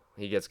potential.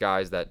 He gets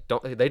guys that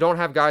don't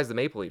have guys the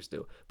Maple Leafs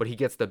do, but he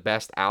gets the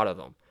best out of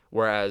them.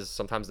 Whereas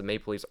sometimes the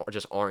Maple Leafs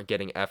just aren't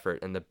getting effort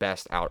and the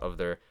best out of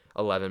their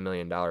 $11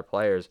 million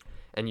players.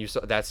 And you saw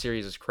that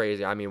series is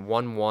crazy. I mean,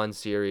 1-1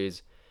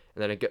 series,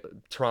 and then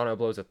Toronto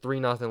blows a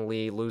 3-0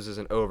 lead, loses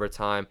in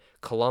overtime.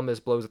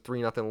 Columbus blows a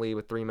 3-0 lead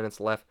with 3 minutes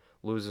left,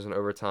 loses in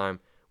overtime.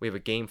 We have a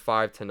Game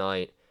 5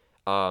 tonight.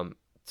 To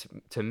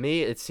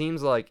me, it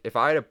seems like if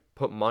I had to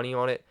put money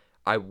on it,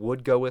 I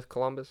would go with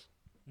Columbus.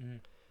 Mm-hmm.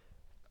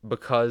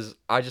 Because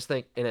I just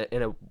think in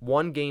a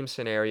one-game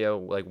scenario,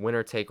 like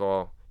winner take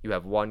all, you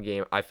have one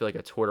game, I feel like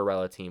a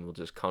Tortorella team will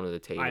just come to the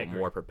table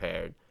more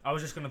prepared. I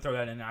was just going to throw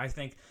that in there. I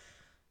think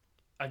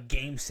a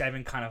Game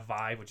 7 kind of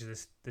vibe, which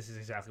is this is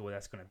exactly what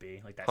that's going to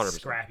be. Like that 100%.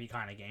 Scrappy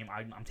kind of game.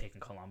 I'm taking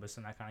Columbus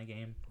in that kind of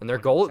game. And their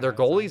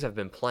goalies have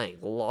been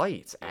playing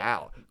lights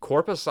out.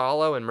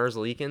 Korpisalo and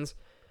Merzlikins,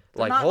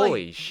 like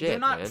holy shit, they're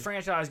not man.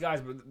 Franchise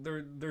guys, but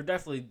they're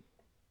definitely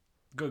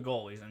good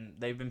goalies, and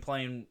they've been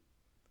playing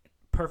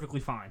perfectly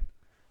fine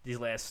these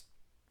last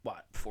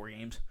 4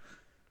 games.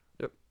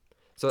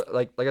 So,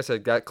 like I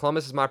said,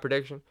 Columbus is my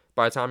prediction.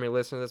 By the time you're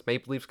listening to this,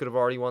 Maple Leafs could have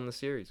already won the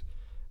series.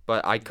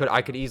 But I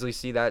could easily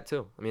see that,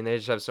 too. I mean, they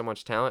just have so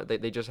much talent.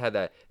 They just had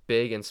that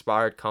big,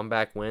 inspired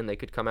comeback win. They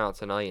could come out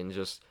tonight and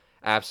just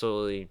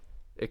absolutely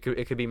 – it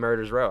could be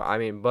murder's row. I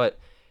mean, but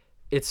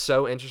it's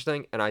so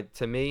interesting. And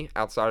to me,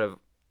 outside of,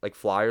 like,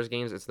 Flyers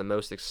games, it's the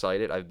most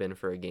excited I've been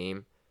for a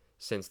game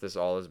since this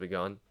all has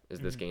begun, is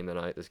this game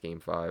tonight, this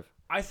Game 5.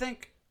 I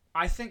think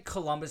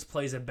Columbus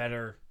plays a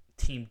better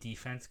team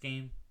defense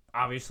game,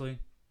 obviously,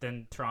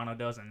 than Toronto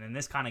does. And in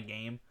this kind of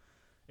game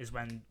is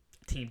when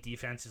team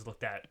defense is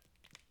looked at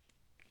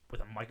with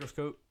a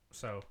microscope.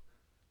 So,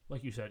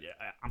 like you said,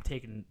 I'm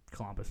taking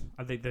Columbus.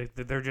 I think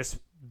they're just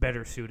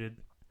better suited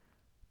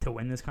to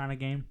win this kind of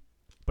game.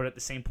 But at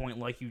the same point,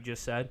 like you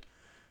just said,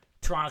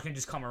 Toronto can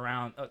just come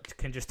around,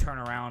 can just turn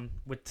around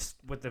with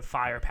the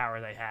firepower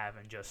they have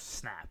and just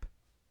snap.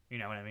 You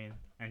know what I mean?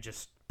 And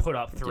just put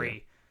up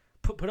 3.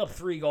 Put up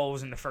 3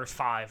 goals in the first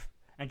 5.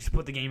 And just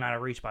put the game out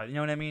of reach by, you know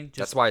what I mean?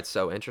 That's why it's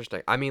so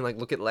interesting. I mean, like,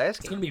 look at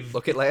last game.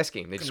 Look at last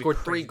game. They scored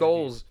 3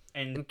 goals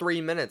in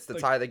 3 minutes to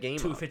tie the game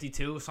up.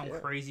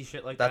 2:52, crazy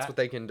shit like that. That's what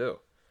they can do.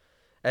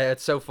 And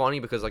it's so funny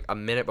because, like, a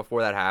minute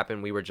before that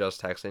happened, we were just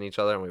texting each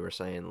other and we were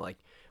saying, like,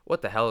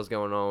 what the hell is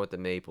going on with the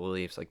Maple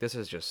Leafs? Like, this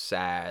is just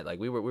sad. Like,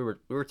 we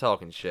were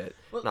talking shit.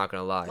 Well, not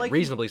gonna lie, like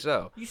reasonably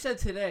so. You said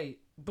today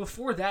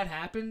before that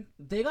happened,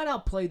 they got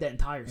outplayed that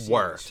entire series.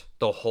 Worked.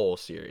 The whole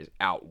series.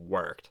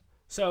 Outworked.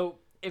 So,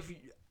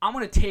 I'm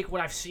going to take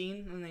what I've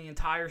seen in the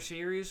entire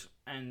series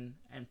and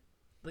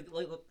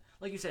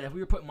like you said, if we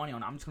were putting money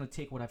on it, I'm just going to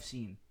take what I've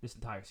seen this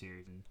entire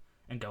series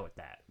and go with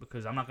that.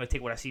 Because I'm not going to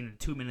take what I've seen in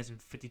 2 minutes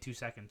and 52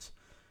 seconds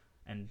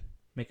and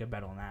make a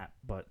bet on that.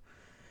 But,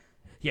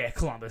 yeah,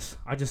 Columbus.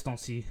 I don't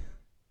see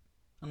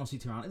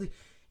Toronto.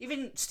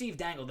 Even Steve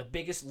Dangle, the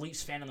biggest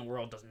Leafs fan in the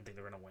world, doesn't think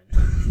they're going to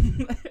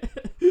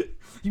win.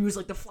 He was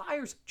like, the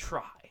Flyers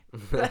try.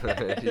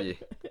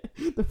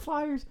 The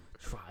Flyers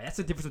try. That's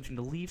the difference between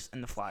the Leafs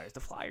and the Flyers. The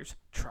Flyers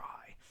try.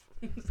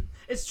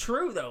 It's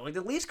true, though. Like,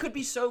 the Leafs could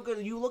be so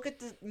good. You look at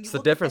the... It's the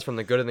difference from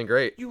the good and the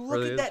great. You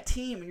look at that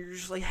team, and you're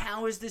just like,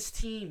 how is this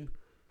team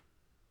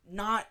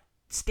not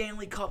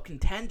Stanley Cup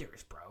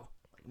contenders, bro?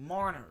 Like,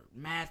 Marner,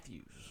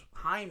 Matthews,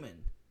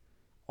 Hyman,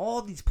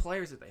 all these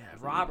players that they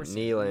have. Robertson,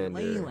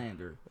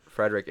 Nylander,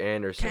 Frederick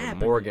Anderson, Kapanen.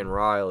 Morgan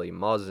Riley,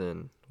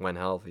 Muzzin, when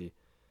healthy.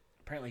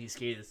 Apparently he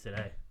skated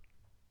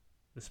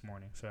this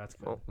morning, so that's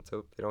good. Well, let's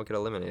hope they don't get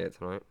eliminated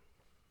tonight.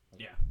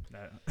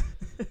 Yeah,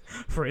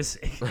 for his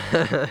sake.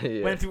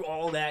 Yeah. Went through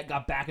all that,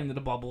 got back into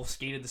the bubble,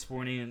 skated this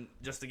morning, and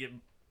just to get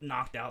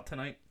knocked out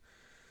tonight.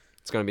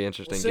 It's going to be an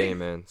interesting game,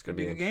 man. It's going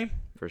to be a good game.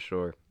 For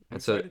sure. I'm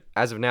And so, excited.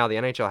 as of now, the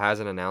NHL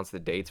hasn't announced the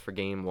dates for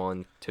Game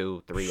 1,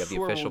 2, 3 of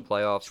the official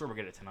playoffs. Sure, we'll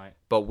get it tonight.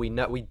 But we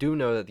do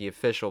know that the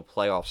official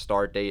playoff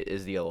start date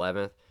is the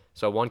 11th.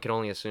 So one can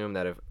only assume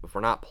that if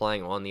we're not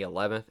playing on the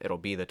 11th, it'll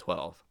be the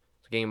 12th.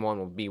 So Game 1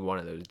 will be one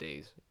of those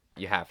days.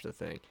 You have to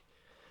think.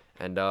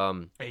 And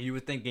Hey, you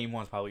would think Game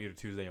 1's probably either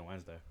Tuesday or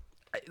Wednesday.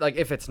 like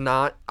if it's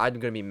not, I'm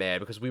gonna be mad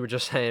because we were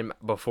just saying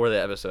before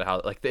the episode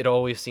how like it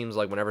always seems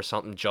like whenever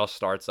something just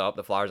starts up,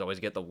 the Flyers always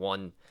get the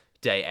one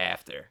day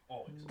after.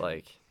 Always.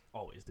 Like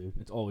Always, dude.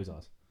 It's always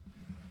us.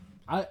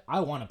 I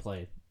want to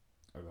play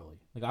early.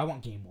 Like, I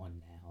want Game 1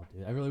 now,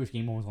 dude. I really wish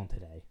Game 1 was on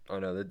today. oh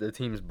no, the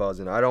team's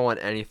buzzing. I don't want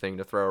anything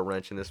to throw a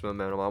wrench in this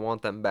momentum. I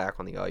want them back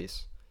on the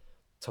ice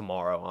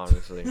tomorrow,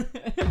 honestly.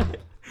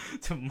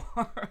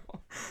 Tomorrow.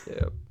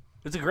 Yeah.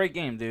 It's a great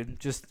game, dude.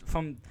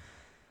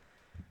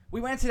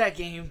 We went to that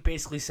game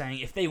basically saying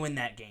if they win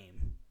that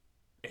game,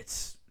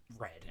 it's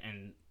red,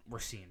 and we're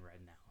seeing red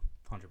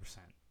now, 100%.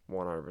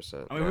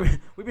 100%. I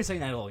mean, we've been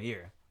saying that all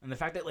year, and the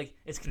fact that like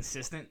it's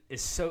consistent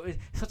is it's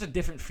such a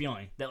different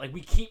feeling that like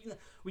we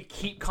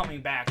keep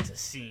coming back to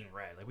seeing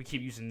red. Like we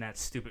keep using that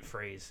stupid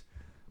phrase.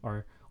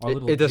 Our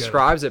little It joke.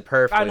 describes it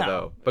perfectly I know.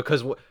 though,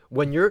 because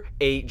when you're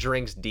 8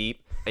 drinks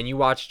deep and you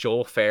watch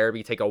Joel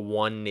Farabee take a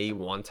one-knee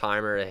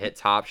one-timer to hit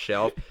top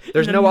shelf,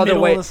 there's In no the other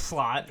middle way. of the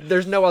slot.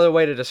 There's no other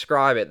way to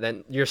describe it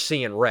than you're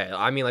seeing red.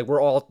 I mean, like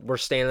we're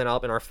standing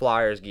up in our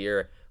Flyers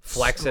gear,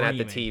 flexing at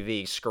the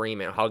TV,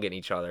 screaming, hugging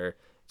each other.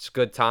 It's a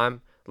good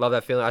time. Love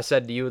that feeling. I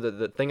said to you that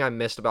the thing I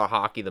missed about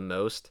hockey the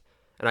most,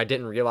 and I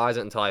didn't realize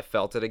it until I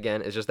felt it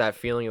again, is just that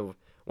feeling of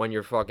when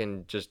you're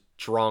fucking just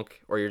drunk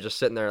or you're just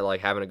sitting there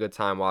like having a good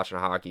time watching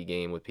a hockey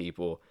game with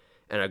people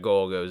and a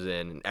goal goes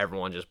in and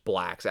everyone just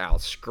blacks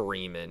out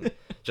screaming,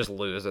 just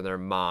losing their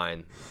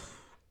mind.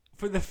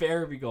 For the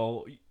Farabee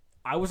goal,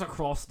 I was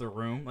across the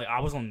room. Like I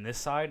was on this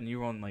side, and you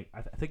were on like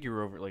I think you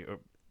were over like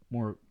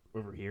more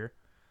over here.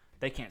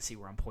 They can't see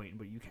where I'm pointing,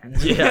 but you can.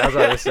 Yeah, I was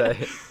about to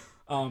say.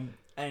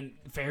 And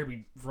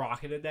Farabee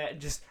rocketed that.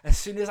 And just as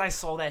soon as I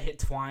saw that hit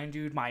Twine,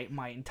 dude, my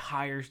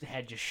entire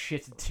head just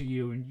shifted to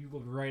you, and you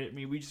looked right at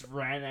me. We just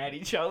ran at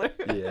each other.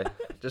 Yeah,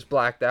 just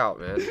blacked out,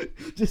 man.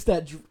 Just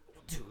that, dude.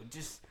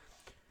 Just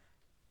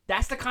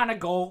that's the kind of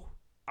goal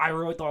I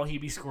really thought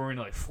he'd be scoring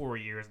in like 4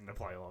 years in the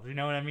playoffs. You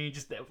know what I mean?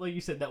 Just that, like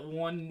you said, that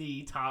one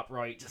knee top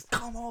right, just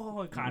come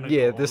on kind of.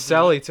 Yeah, goal, the dude.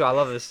 Selly too. I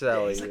love the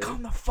Selly. Yeah, he's like,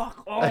 come the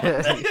fuck on.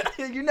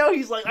 You know,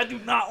 he's like, I do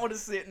not want to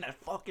sit in that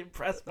fucking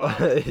press box.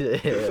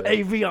 Yeah.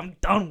 AV, I'm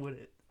done with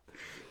it.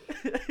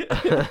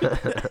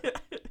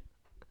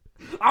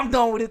 I'm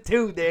done with it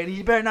too, Danny.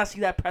 You better not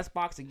see that press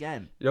box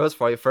again. You know what's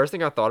funny? First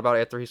thing I thought about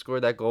after he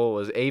scored that goal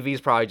was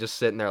AV's probably just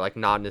sitting there like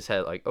nodding his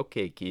head like,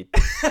 okay, kid.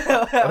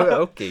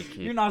 Okay, kid.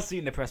 You're not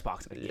seeing the press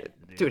box again.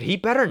 Dude, he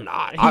better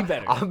not. He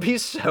better. I'll be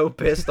so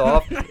pissed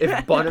off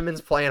if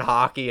Bunneman's playing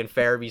hockey and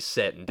Farabee's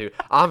sitting, dude.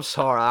 I'm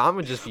sorry. I'm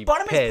going to just be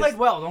Bunneman's pissed. played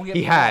well, don't get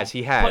me He wrong. has.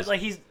 But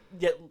like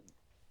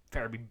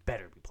Farabee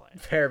better be playing.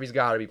 Farabee's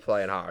got to be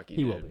playing hockey,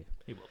 He dude. will be.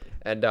 He will be.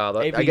 And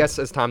I guess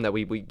it's time that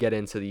we get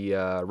into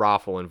the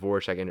Raffle and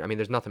Voracek. And I mean,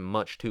 there's nothing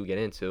much to get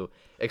into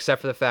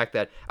except for the fact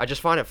that I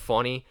just find it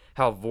funny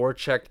how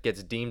Voracek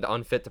gets deemed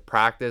unfit to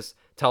practice,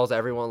 tells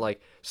everyone,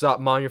 like, stop,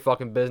 mind your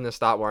fucking business,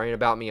 stop worrying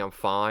about me, I'm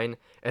fine,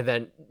 and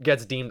then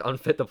gets deemed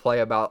unfit to play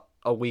about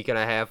a week and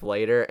a half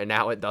later, and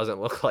now it doesn't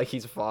look like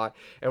he's fine,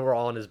 and we're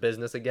all in his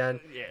business again.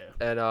 Yeah.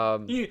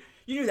 And You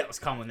knew that was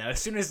coming though.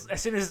 As soon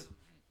as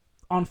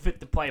unfit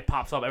to play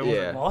pops up, everyone's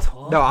yeah. like,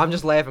 what? No, I'm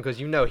just laughing because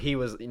he's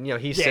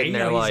sitting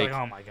there he's like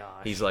oh my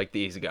gosh. he's like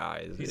these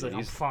guys. He's like, I'm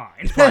he's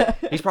fine.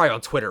 he's probably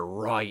on Twitter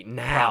right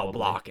now Probably.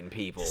 blocking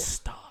people.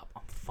 Stop.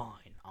 I'm fine.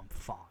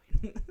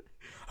 Might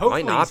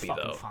Hopefully not he's be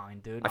fucking though. Fine,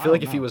 dude. I feel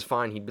like don't if he know. was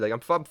fine, he'd be like,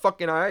 I'm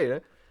fucking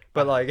alright.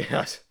 But like,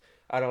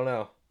 I don't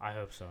know. I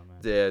hope so, man.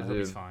 Yeah, I hope dude.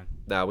 he's fine.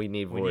 Nah, we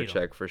need We need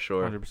Voracek for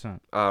sure.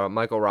 100%.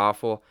 Michael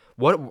Raffle.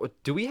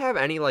 What do we have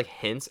any like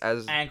hints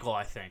as Ankle,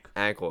 I think.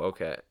 ankle?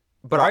 Okay,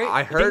 but Right?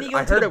 I Didn't he heard go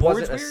I into heard the it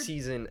wasn't boards a weird?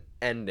 season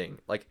ending,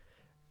 like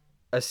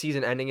a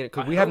season ending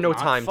because I we have hope no not.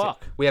 time.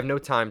 Fuck. We have no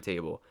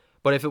timetable.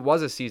 But if it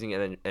was a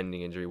season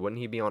ending injury, wouldn't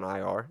he be on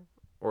IR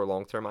or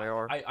long term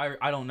IR?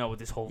 I don't know what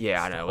this whole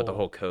Yeah, I know with the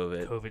whole COVID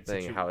thing,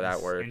 situation, how that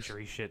this works.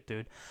 injury shit,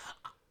 dude.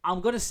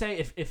 I'm gonna say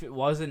if it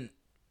wasn't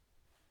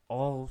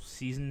all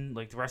season,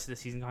 like the rest of the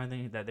season kind of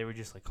thing, that they would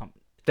just like come.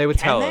 They would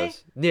Can tell they?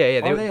 us. Yeah,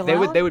 Are they they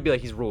allowed? would be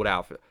like he's ruled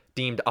out,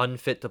 deemed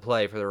unfit to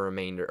play for the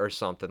remainder or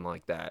something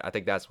like that. I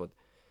think that's what.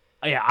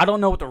 Oh, yeah, I don't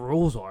know what the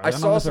rules are. I don't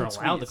saw know if some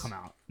they're allowed to tweets. come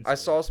out. and I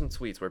say saw some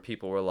tweets where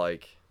people were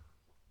like,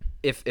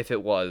 if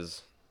it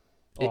was,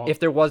 Oh. if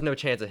there was no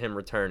chance of him They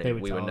returning,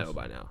 would we would tell know us.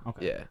 by now.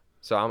 Okay. Yeah.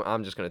 So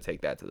I'm just gonna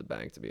take that to the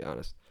bank, to be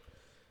honest.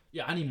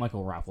 Yeah, I need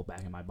Michael Raffle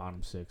back in my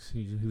bottom six.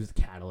 He was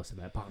the catalyst of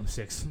that bottom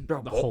six.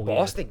 Bro, the whole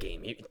Boston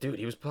game, dude,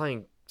 he was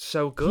playing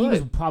so year. good. He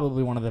was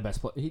probably one of the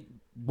best. He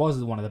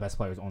was one of the best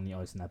players on the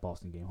ice in that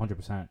Boston game.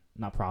 100%.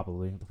 Not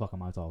probably. What the fuck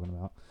am I talking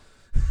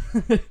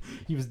about?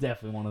 He was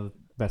definitely one of the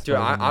best. Dude,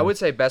 players I would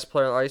say best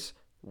player on ice,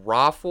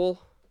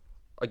 Raffle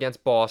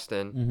against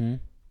Boston,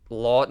 Mm-hmm.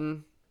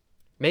 Lawton,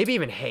 maybe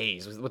even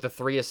Hayes with the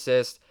 3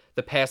 assists,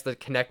 the pass, the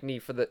connect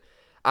for the.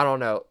 I don't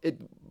know.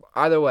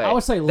 Either way, I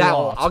would say that,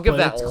 Loft, I'll give but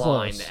that it's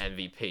line close. the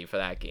MVP for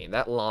that game.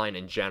 That line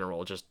in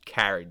general just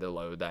carried the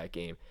load that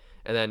game.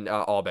 And then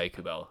Albay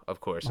Kubel, of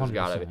course, has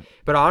got to be. 100%.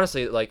 But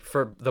honestly, like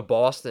for the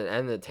Boston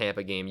and the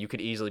Tampa game, you could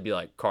easily be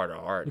like Carter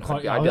Hart.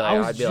 I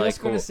was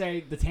just cool. gonna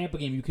say the Tampa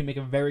game. You can make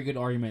a very good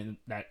argument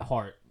that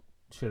Hart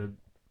should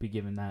be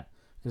given that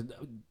because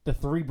the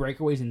 3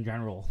 breakaways in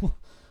general,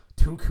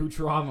 2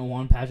 Kucherov and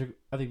 1 Patrick.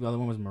 I think the other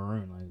one was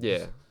Maroon. Like,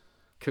 Yeah.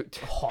 it's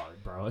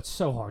hard, bro. It's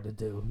so hard to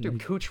do. Dude,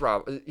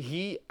 Kucherov,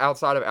 he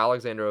outside of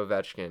Alexander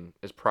Ovechkin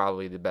is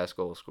probably the best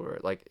goal scorer.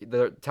 Like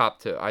the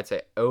top 2, I'd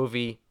say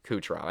Ovi,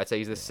 Kucherov. I'd say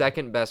he's the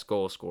second best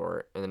goal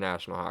scorer in the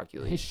National Hockey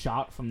League. His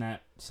shot from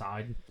that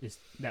side is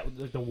that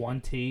the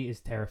 1T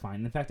is terrifying.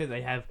 And the fact that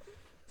they have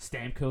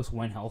Stamkos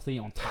when healthy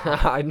on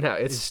top. I know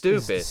it's is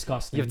stupid.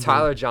 disgusting. You have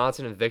Tyler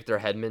Johnson and Victor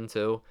Hedman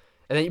too,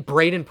 and then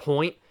Braden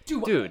Point.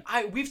 Dude.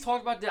 We've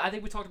talked about that. I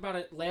think we talked about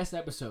it last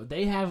episode.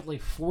 They have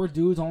like 4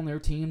 dudes on their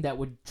team that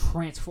would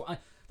transform.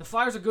 The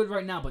Flyers are good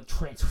right now, but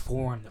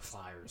transform the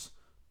Flyers.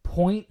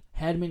 Point,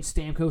 Hedman,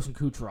 Stamkos, and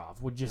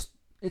Kucherov would just.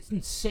 It's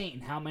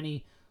insane how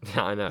many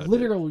I know.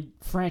 literally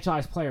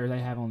franchise players they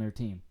have on their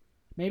team.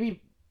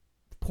 Maybe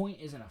Point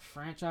isn't a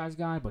franchise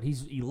guy, but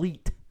he's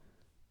elite.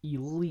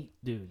 Elite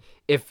dude.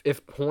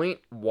 If Point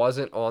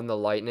wasn't on the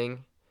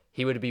Lightning,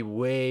 he would be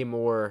way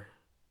more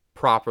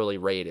properly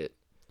rated.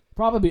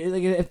 Probably,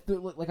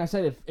 like I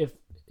said, if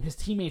his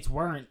teammates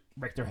weren't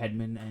Victor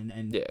Hedman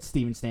and Yeah.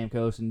 Steven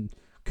Stamkos and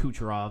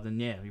Kucherov, then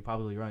yeah, you're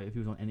probably right. If he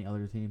was on any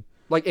other team,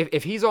 Like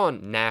if he's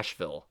on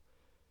Nashville,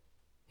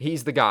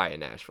 he's the guy in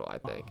Nashville. I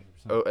think.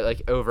 100%.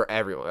 Like over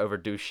everyone, over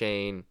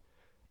Duchesne.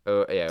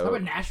 Oh yeah. How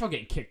about Nashville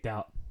getting kicked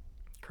out?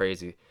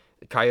 Crazy.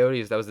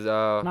 Coyotes. That was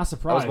Not that was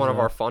surprised. one of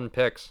though. our fun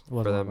picks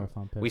Was for one of them. our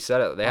fun picks. We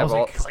said it. They I have was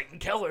all. like Clayton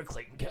Keller,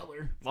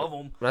 love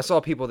him. When I saw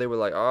people, they were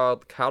like,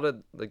 "Oh, how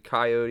did the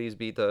Coyotes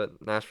beat the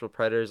Nashville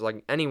Predators?"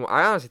 Like anyone,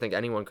 I honestly think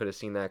anyone could have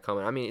seen that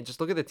coming. I mean,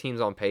 just look at the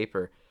teams on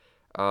paper.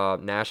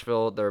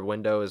 Nashville, their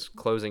window is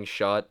closing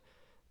shut.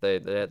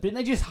 Didn't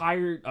they just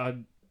hire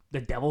the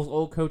Devils'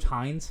 old coach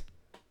Hines,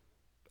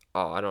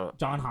 Oh, I don't know.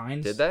 John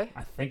Hines? Did they?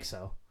 I think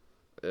so.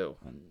 Ew.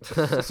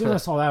 As soon as I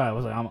saw that, I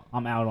was like,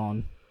 I'm out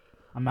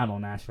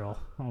on Nashville.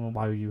 I don't know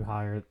why you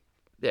hire it.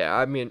 Yeah,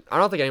 I mean, I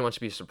don't think anyone should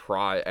be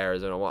surprised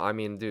Arizona won. I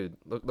mean, dude,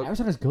 look,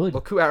 Arizona's good.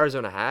 look who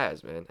Arizona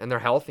has, man, and they're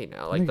healthy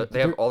now. Like Yeah, they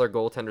have they're- all their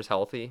goaltenders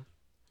healthy.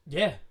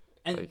 Yeah,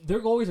 and Like- their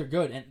goalies are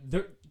good,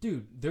 and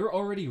they're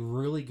already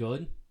really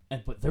good,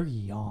 but they're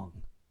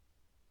young.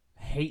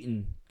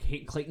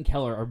 Clayton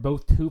Keller are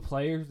both 2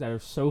 players that are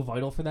so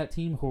vital for that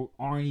team who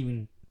aren't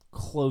even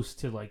close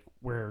to like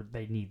where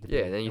they need to be.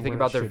 Yeah, and then you and think where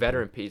about they their should be.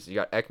 veteran pieces. You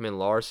got Ekman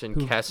Larson,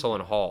 Who- Kessel,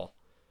 and Hall.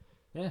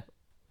 Yeah,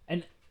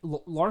 and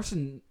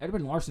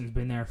Edwin Larson's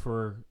been there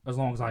for as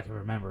long as I can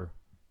remember.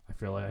 I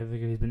feel like I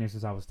think he's been there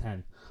since I was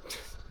 10.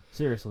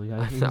 Seriously,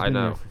 he's been I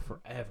know. there for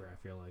forever. I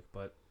feel like,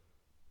 but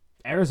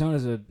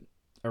Arizona's a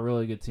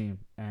really good team,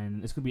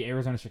 and it's gonna be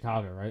Arizona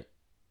Chicago, right?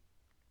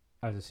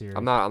 As a series,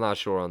 I'm not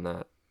sure on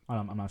that.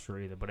 I'm not sure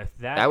either. But if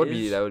That would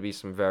be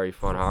some very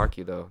fun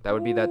hockey though. That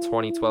would be that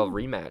 2012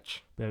 rematch.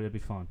 that would be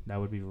fun. That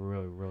would be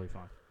really really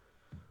fun.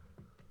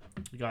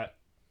 You got,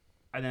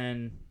 and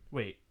then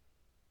wait,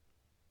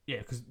 yeah,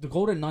 because the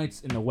Golden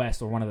Knights in the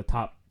West are one of the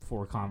top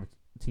 4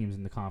 teams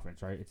in the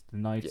conference, right? It's the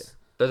Knights.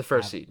 They're the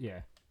first have- seed.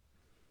 Yeah.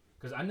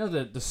 Because I know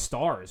the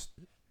Stars,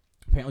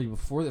 apparently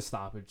before the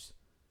stoppage,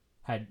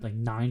 had like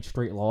 9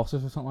 straight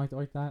losses or something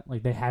like that.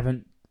 Like they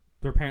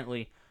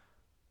apparently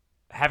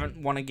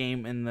haven't won a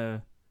game in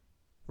the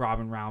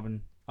round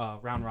robin,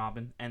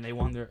 and they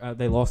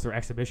lost their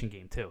exhibition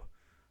game too.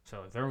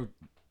 So they're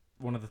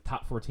one of the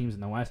top 4 teams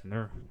in the West, and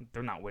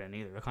they're not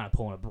winning either. They're kind of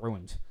pulling a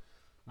Bruins,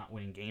 not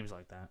winning games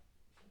like that.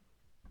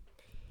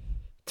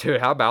 Dude,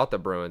 how about the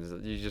Bruins?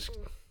 You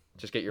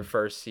just get your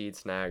first seed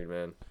snagged,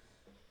 man.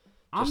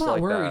 I'm Just not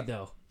like worried that.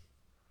 though.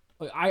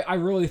 Like, I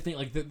really think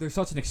like they're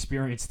such an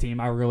experienced team.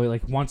 I really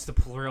like Once the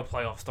real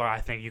playoffs start,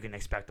 I think you can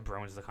expect the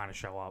Bruins to kind of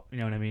show up. You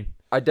know what I mean?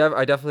 I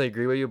definitely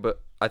agree with you,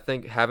 but I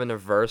think having to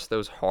verse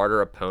those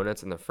harder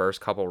opponents in the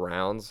first couple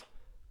rounds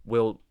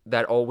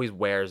that always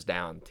wears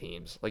down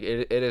teams. Like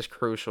it is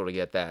crucial to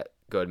get that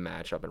good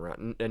matchup and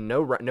round. And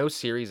no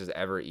series is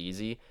ever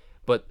easy,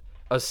 but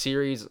a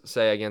series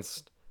say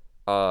against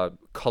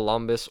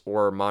Columbus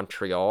or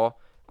Montreal,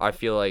 I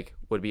feel like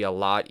would be a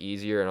lot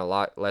easier and a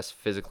lot less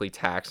physically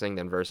taxing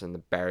than versus the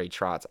Barry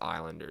Trotz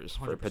Islanders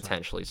for 100%.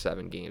 potentially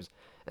 7 games.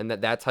 And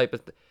that type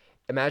of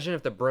imagine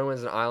if the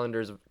Bruins and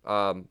Islanders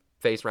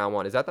face round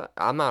 1. Is that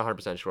I'm not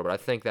 100% sure, but I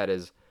think that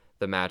is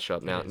the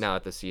matchup now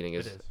that the seeding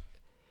is. It is.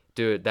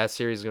 Dude, that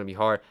series is going to be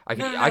hard. I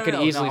could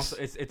No, easily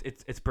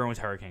it's Bruins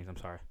Hurricanes. I'm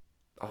sorry.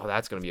 Oh,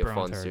 that's going to be a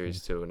Bruins fun series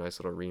Hurricanes. too. A nice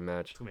little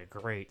rematch. It's gonna be a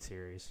great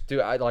series.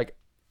 Dude,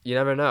 you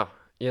never know.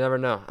 You never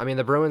know. I mean,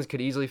 the Bruins could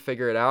easily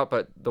figure it out,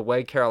 but the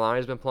way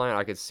Carolina's been playing,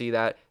 I could see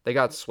that. They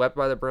got swept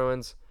by the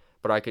Bruins,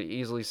 but I could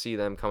easily see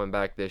them coming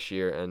back this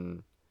year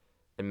and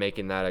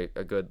making that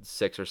a good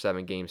 6 or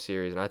 7 game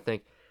series. And I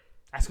think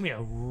That's gonna be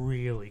a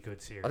really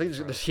good series. there's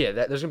bro.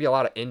 there's going to be a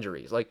lot of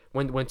injuries. Like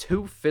when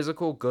two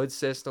physical good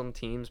system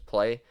teams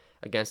play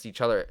against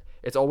each other,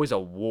 it's always a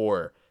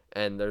war.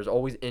 And there's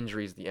always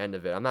injuries at the end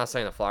of it. I'm not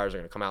saying the Flyers are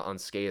going to come out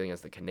unscathed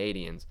against the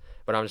Canadians,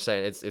 but I'm just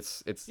saying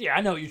it's Yeah, I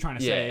know what you're trying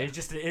to say. Yeah. It's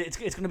just it's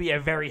going to be a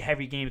very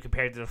heavy game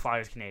compared to the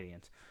Flyers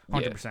Canadians.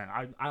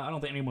 100%. I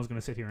don't think anyone's going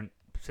to sit there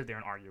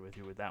and argue with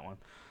you with that one.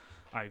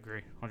 I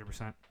agree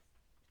 100%.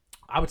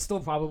 I would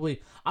still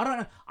probably. I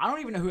don't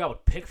even know who I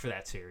would pick for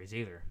that series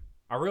either.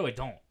 I really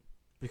don't,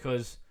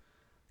 because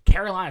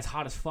Carolina's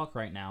hot as fuck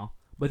right now.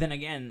 But then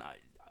again,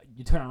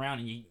 you turn around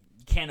and you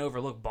can't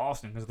overlook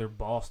Boston because they're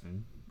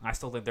Boston. I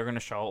still think they're going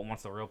to show up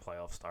once the real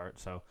playoffs start.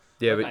 So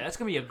yeah, but that's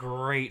going to be a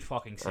great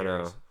fucking I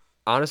know. series.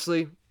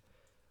 Honestly,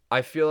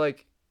 I feel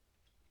like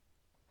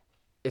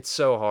it's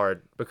so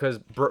hard because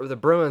the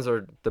Bruins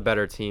are the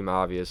better team,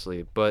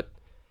 obviously. But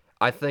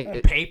I think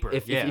On paper,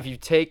 if yeah. you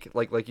take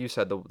like you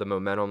said, the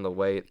momentum, the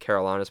way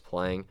Carolina's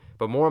playing,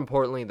 but more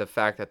importantly, the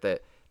fact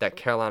that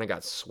Carolina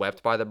got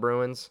swept by the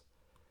Bruins,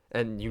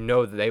 and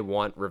that they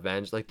want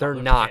revenge. Like they're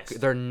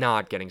they're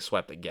not getting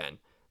swept again.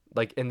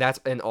 Like, and that's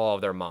in all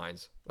of their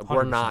minds. Like,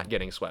 we're 100%. not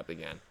getting swept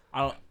again.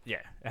 Yeah,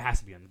 it has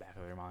to be in the back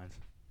of their minds.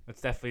 It's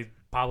definitely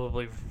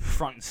probably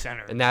front and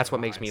center. And that's in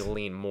what their makes me minds.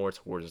 lean more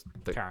towards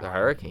the Carolina.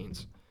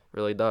 Hurricanes.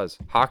 Really does.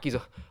 Hockey's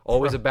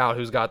always about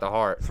who's got the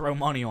heart. Throw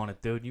money on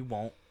it, dude. You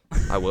won't.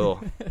 I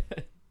will.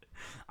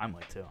 I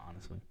might too,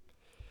 honestly.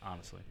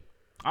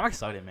 I'm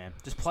excited, man.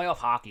 Just playoff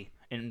hockey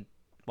in,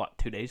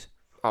 2 days?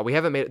 We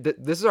haven't made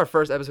this is our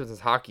first episode since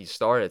hockey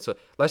started. So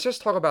let's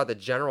just talk about the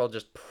general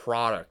just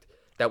product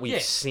that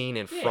we've seen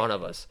in front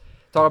of us.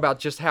 Talk about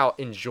just how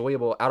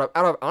enjoyable out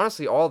of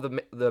honestly all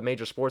the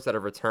major sports that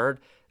have returned,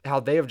 how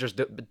they have just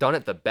done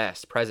it the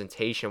best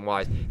presentation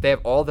wise. They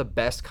have all the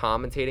best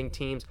commentating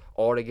teams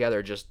all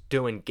together, just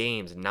doing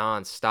games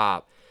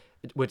nonstop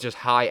with just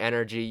high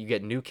energy. You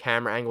get new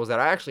camera angles that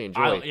I actually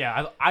enjoy.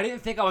 I didn't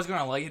think I was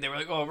gonna like it. They were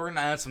like, "Oh, we're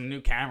gonna add some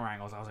new camera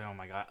angles." I was like, "Oh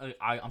my god!"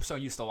 I'm so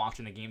used to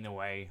watching the game the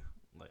way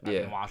I've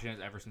been watching it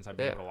ever since I've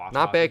been able to watch.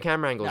 Not hockey. bad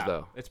camera angles No,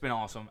 though. It's been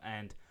awesome,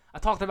 and I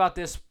talked about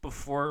this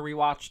before we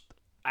watched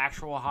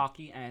actual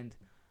hockey, and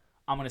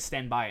I'm gonna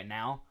stand by it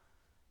now.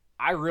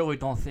 I really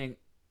don't think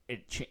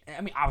it.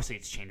 I mean, obviously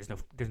it's changed.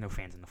 There's no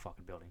fans in the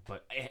fucking building,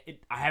 but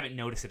I haven't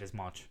noticed it as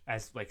much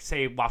as like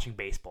say watching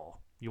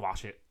baseball. You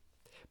watch it.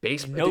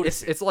 Baseball,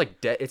 Notice it's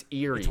like it's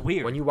eerie. It's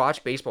weird. When you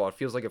watch baseball, it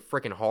feels like a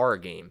freaking horror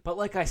game. But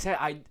like I said,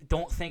 I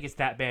don't think it's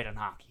that bad in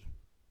hockey.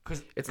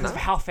 Because of not.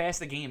 how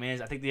fast the game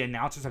is. I think the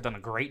announcers have done a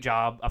great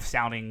job of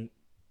sounding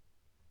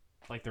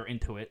like they're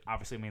into it.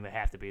 Obviously, I mean, they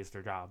have to be. It's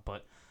their job.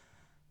 But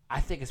I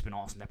think it's been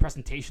awesome. The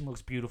presentation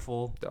looks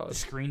beautiful. It does. The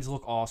screens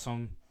look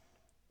awesome.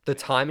 The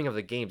timing of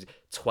the games,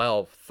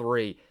 12,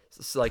 3,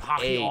 like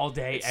Hockey 8, all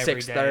day,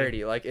 every day.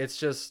 6:30. Like, it's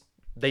just,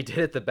 they did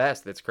it the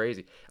best. It's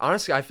crazy.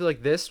 Honestly, I feel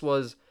like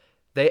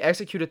they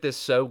executed this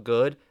so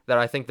good that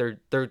I think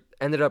they're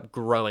ended up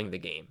growing the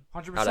game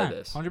 100%. out of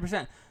this.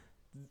 100%.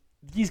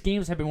 These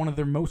games have been one of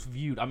their most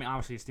viewed. I mean,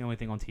 obviously, it's the only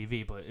thing on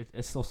TV, but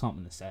it's still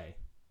something to say.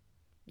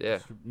 Yeah.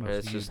 It's And most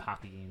it's viewed just,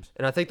 hockey games.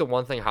 and I think the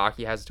one thing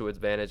hockey has to its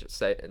advantage,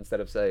 say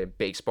instead of say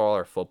baseball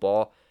or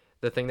football,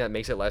 the thing that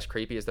makes it less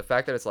creepy is the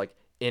fact that it's like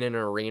in an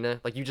arena.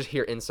 Like you just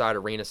hear inside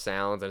arena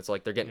sounds, and it's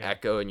like they're getting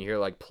echo, and you hear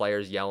like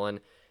players yelling.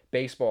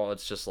 Baseball,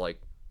 it's just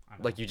like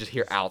you just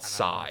hear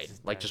outside,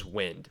 like just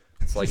wind.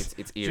 It's like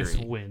it's eerie.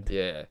 Just wind.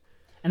 Yeah.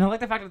 And I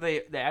like the fact that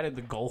they added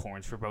the goal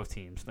horns for both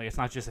teams. Like it's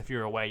not just if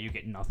you're away you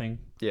get nothing.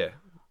 Yeah.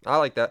 I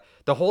like that.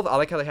 I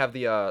like how they have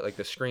the like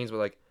the screens with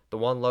like the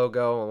one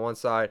logo on one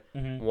side,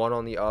 one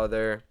on the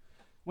other.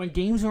 When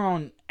games are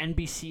on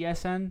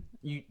NBCSN,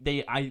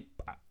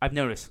 I've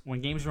noticed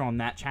when games are on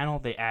that channel,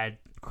 they add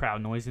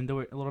crowd noise into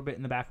it a little bit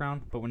in the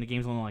background. But when the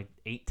game's on like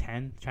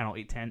 810, channel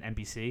 810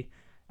 NBC,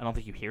 I don't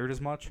think you hear it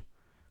as much.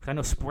 Because I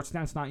know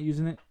Sportsnet's not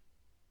using it.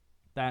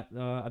 That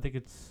I think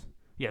it's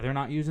they're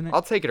not using it.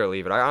 I'll take it or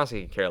leave it. I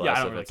honestly care less I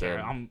don't if really it's care.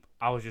 in.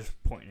 I was just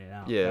pointing it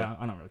out. Yeah.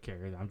 I don't really care.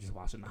 I'm just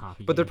watching the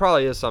hockey. But there game.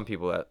 probably is some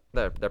people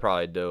that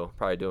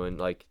probably doing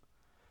like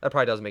that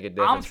probably does make a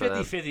difference I'm for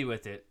them. 50-50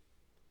 with it.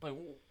 Like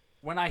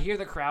when I hear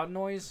the crowd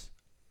noise,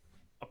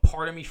 a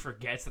part of me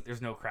forgets that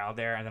there's no crowd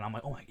there, and then I'm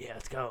like, oh my yeah,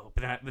 let's go.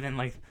 But then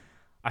like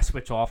I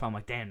switch off. I'm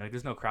like, damn, like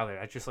there's no crowd there.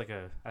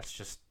 That's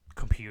just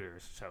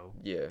computers. So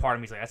Yeah. part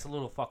of me's like, that's a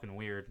little fucking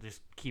weird.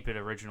 Just keep it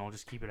original.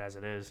 Just keep it as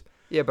it is.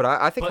 Yeah, but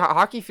I think But-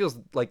 hockey feels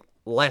like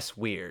less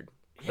weird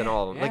than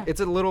all of them. yeah. Like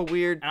it's a little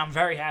weird. And I'm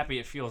very happy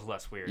it feels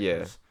less weird. Yeah,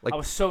 'cause like- I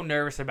was so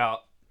nervous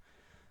about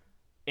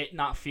it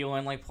not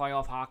feeling like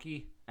playoff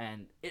hockey,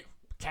 and it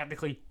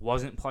technically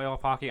wasn't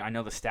playoff hockey. I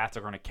know the stats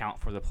are going to count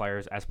for the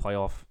players as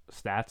playoff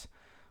stats,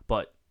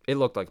 but It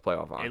looked like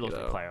playoff hockey. it looked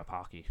though. like playoff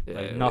hockey.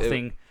 Yeah, Like,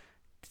 nothing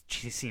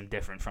seemed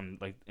different from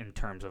like in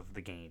terms of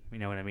the game. You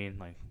know what I mean?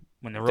 Like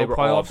when the real They were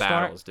all playoffs start,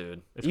 battles,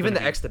 dude. it's Even gonna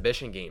the be-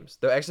 exhibition games.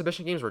 The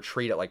exhibition games were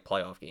treated like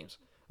playoff games.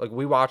 Like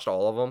we watched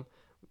all of them.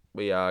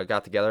 We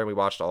got together and we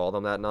watched all of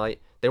them that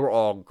night. They were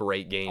all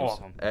great games. All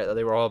of them.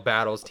 They were all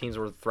battles. Teams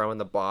were throwing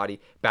the body.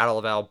 Battle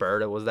of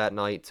Alberta was that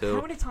night too.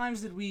 How many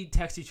times did we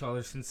text each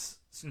other since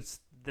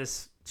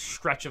this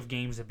stretch of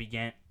games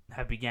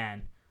have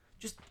began?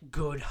 Just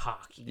good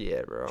hockey.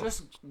 Yeah, bro.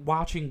 Just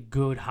watching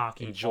good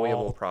hockey.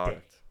 Enjoyable all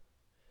product. day.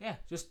 Yeah,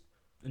 just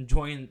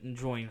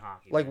enjoying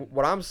hockey. Like man.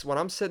 when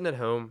I'm sitting at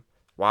home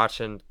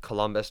watching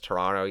Columbus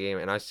Toronto game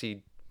and I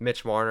see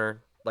Mitch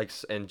Marner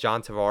and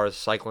John Tavares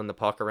cycling the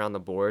puck around the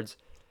boards,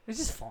 it's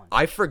just fun.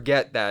 I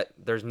forget that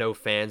there's no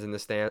fans in the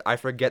stand. I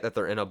forget that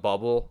they're in a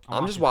bubble.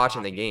 I'm just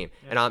watching the game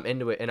and I'm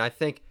into it. And I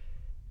think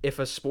if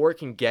a sport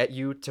can get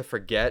you to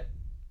forget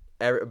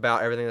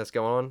about everything that's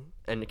going on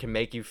and it can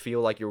make you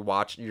feel like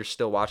you're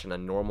still watching a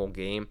normal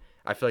game,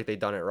 I feel like they've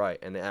done it right.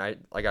 And I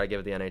got to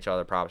give the NHL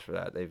their props for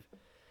that.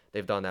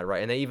 They've done that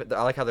right. And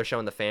I like how they're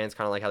showing the fans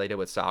kind of like how they did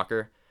with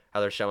soccer, how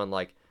they're showing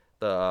like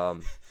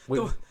the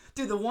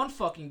the one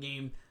fucking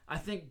game, I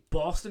think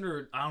Boston,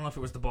 or I don't know if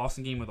it was the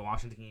Boston game or the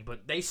Washington game,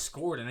 but they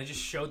scored and they just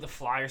showed the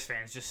Flyers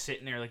fans just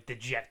sitting there like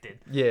dejected.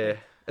 yeah.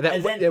 That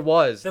And then it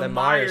was. The Then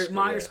Myers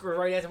Myers scored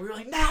right after. We were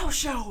like, now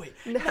show it.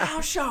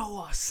 Now show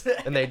us.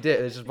 and they did.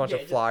 There's just a bunch Yeah,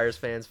 of Flyers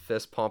fans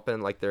fist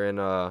pumping like they're in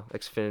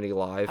Xfinity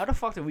Live. How the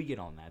fuck did we get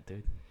on that,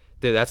 dude?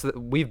 Dude,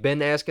 we've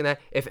been asking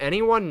that. If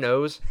anyone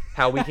knows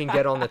how we can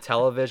get on the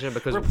television,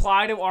 because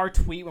Reply to our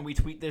tweet when we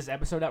tweet this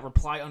episode out.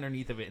 Reply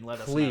underneath of it and let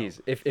us know. please,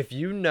 if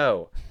you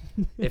know,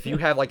 if you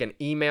have like an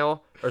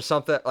email or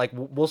something, like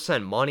we'll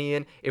send money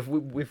in. If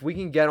we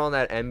can get on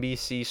that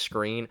NBC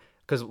screen,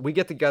 because we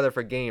get together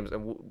for games,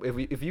 and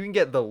if you can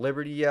get the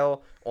Liberty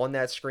Yell on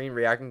that screen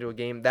reacting to a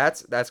game,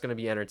 that's gonna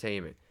be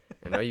entertainment.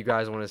 I know you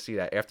guys want to see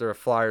that after a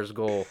Flyers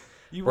goal.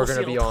 You We're will gonna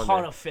see be a on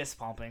ton there. of fist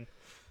pumping.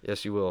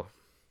 Yes, you will.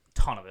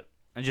 Ton of it.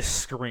 And just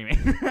screaming.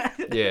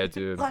 Yeah,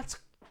 dude. Let's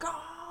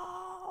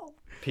go.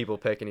 People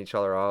picking each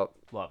other up.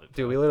 Love it.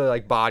 Dude, we literally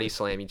like body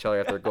slam each other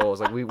after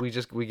goals. Like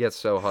we get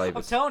so hyped.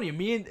 I'm telling you,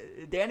 me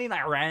and Danny and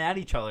I ran at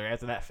each other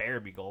after that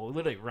Farabee goal. We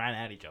literally ran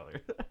at each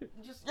other.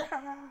 Just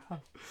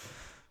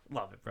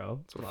love it, bro.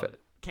 what Love fit- it.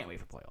 Can't wait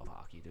for playoff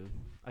hockey, dude.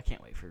 I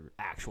can't wait for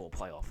actual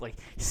playoff, like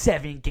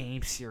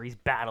 7-game series,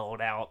 battle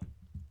it out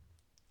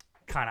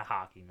kind of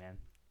hockey, man.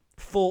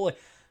 Full,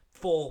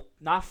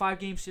 not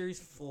 5-game series,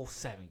 full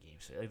 7-game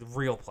series, like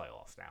real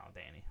playoffs now,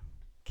 Danny.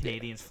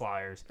 Canadians,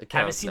 Flyers. It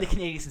Haven't counts seen now. the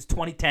Canadians since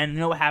 2010. You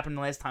know what happened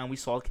the last time we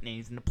saw the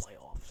Canadians in the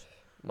playoffs?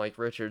 Mike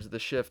Richards, the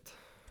shift.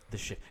 The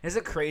shit. Is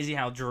it crazy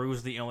how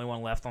Drew's the only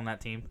one left on that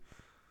team?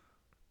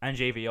 And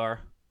JVR.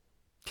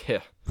 Yeah,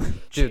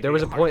 dude. There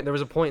was a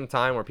JVR. point in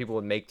time where people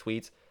would make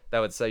tweets that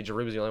would say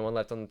Giroux was the only one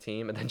left on the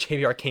team, and then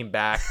JVR came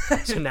back,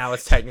 so now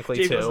it's technically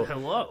JVR's two. like,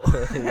 hello.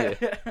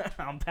 Yeah.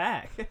 I'm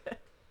back.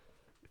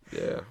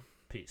 Yeah.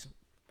 Peace.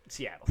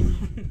 Seattle.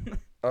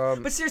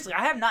 But seriously,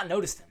 I have not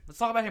noticed him. Let's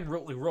talk about him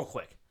real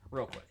quick.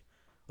 Like,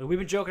 we've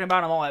been joking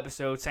about him all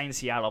episode, saying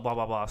Seattle, blah,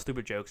 blah, blah,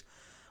 stupid jokes.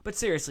 But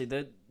seriously,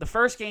 the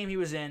first game he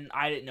was in,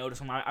 I didn't notice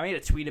him. I made a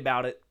tweet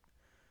about it.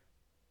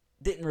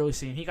 Didn't really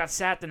see him. He got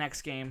sat the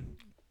next game.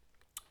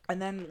 And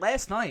then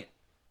last night,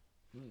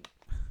 I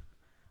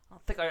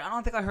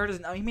don't think I heard his.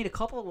 He made a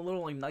couple of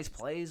little like nice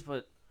plays,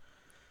 but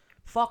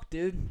fuck,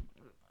 dude,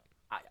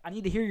 I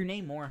need to hear your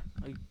name more.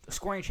 Like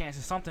scoring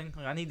chances, something.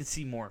 Like, I need to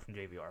see more from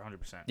JVR,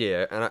 100%.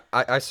 yeah, and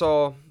I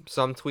saw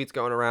some tweets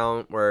going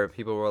around where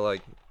people were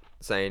like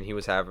saying he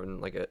was having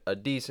like a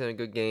decent,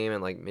 good game,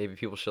 and like maybe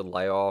people should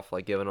lay off,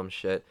 like giving him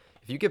shit.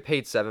 If you get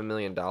paid $7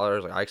 million,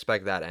 like I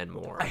expect that and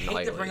more. I hate to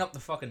nightly. bring up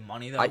the fucking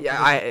money though.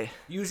 I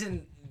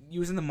using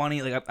the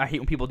money, like I hate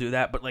when people do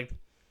that, but like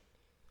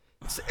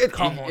it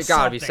come on, it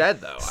gotta be something,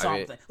 said though.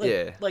 something. I mean,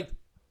 yeah. like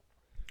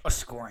a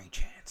scoring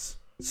chance,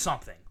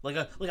 something like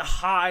a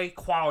high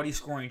quality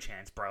scoring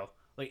chance, bro.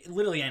 Like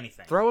literally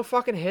anything, Throw a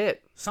fucking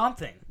hit.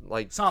 something,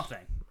 Like something,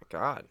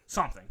 God.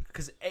 something.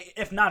 Because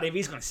if not,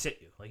 AV's gonna sit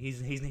you. Like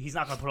he's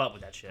not gonna put up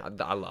with that shit.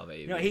 I love AV.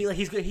 You know,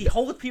 he's good. He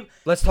holds people.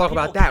 Let's talk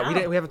people about that.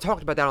 accountable. We haven't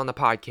talked about that on the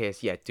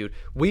podcast yet, dude.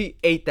 We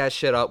ate that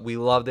shit up. We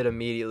loved it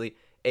immediately.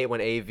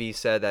 When AV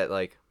said that,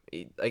 like,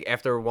 like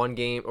after one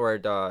game or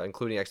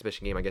including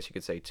exhibition game, I guess you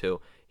could say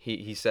two.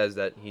 He says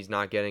that he's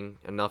not getting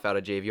enough out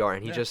of JVR,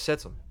 and he just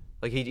sits him.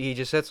 Like he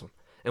just sits him,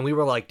 and we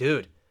were like,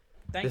 dude,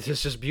 this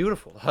is just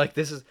beautiful. Like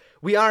this is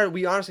we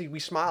honestly we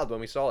smiled when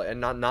we saw it, and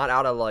not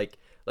out of like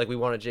we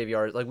wanted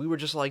JVR. Like we were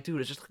just like,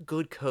 dude, it's just a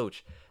good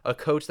coach, a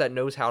coach that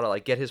knows how to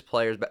like get his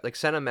players back, like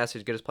send a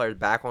message, get his players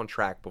back on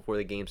track before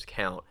the games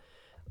count.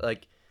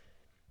 Like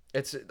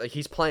it's like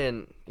he's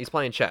playing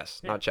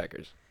chess, not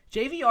checkers.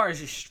 JVR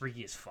is just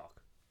streaky as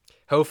fuck.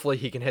 Hopefully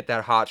he can hit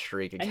that hot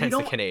streak against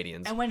the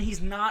Canadians. And when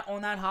he's not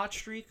on that hot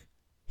streak,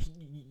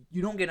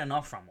 you don't get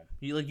enough from him.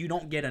 You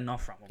don't get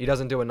enough from him. He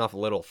doesn't do enough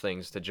little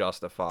things to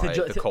justify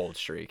the cold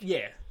streak.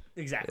 Yeah,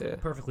 exactly. Yeah.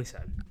 Perfectly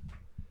said.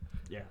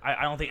 Yeah,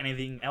 I don't think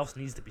anything else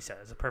needs to be said.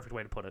 It's a perfect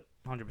way to put it.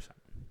 100%.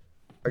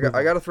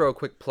 I got to throw a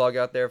quick plug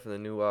out there for the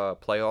new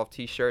playoff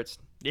T-shirts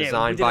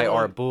designed by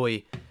our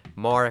boy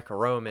Mark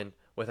Roman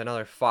with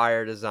another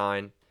fire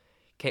design.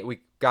 We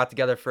got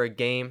together for a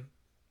game.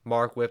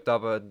 Mark whipped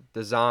up a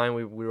design.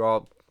 We were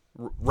all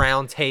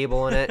round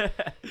table in it.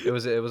 It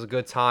was a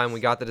good time. We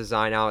got the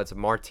design out. It's a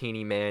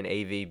Martini Man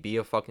AV. Be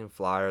a fucking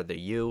flyer. The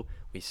U.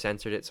 We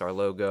censored it. It's our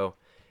logo.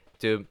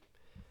 Dude,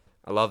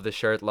 I love the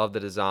shirt. Love the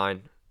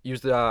design. We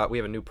have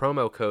a new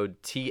promo code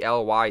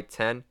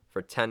TLY10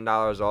 for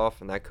 $10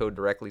 off, and that code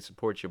directly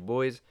supports your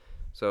boys.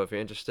 So if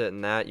you're interested in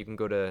that, you can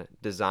go to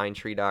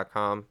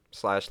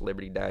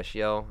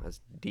designtree.com/liberty-yell. That's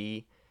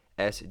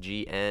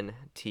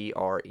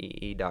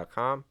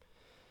DSGNTREE.com.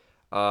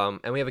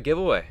 And we have a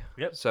giveaway.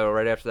 Yep. So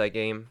right after that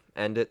game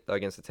ended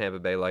against the Tampa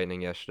Bay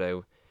Lightning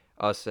yesterday,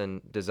 us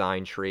and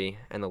Design Tree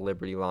and the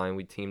Liberty line,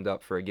 we teamed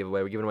up for a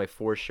giveaway. We're giving away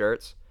 4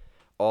 shirts,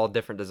 all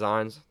different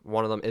designs.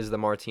 One of them is the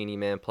Martini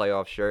Man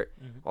playoff shirt.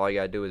 Mm-hmm. All you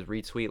got to do is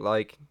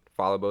retweet,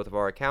 follow both of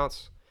our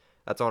accounts.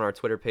 That's on our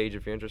Twitter page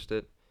if you're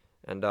interested.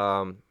 And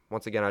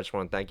once again, I just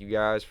want to thank you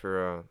guys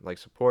for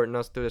supporting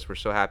us through this. We're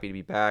so happy to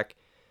be back.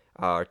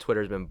 Our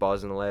Twitter's been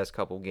buzzing the last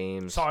couple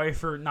games. Sorry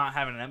for not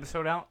having an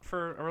episode out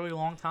for a really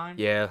long time.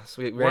 Yeah,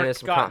 so we ran into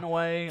some gotten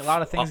away. A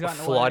lot of things gotten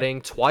away.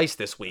 Flooding twice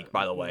this week,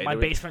 by the way. My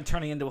basement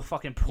turning into a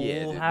fucking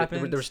pool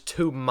happened. There was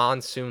 2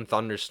 monsoon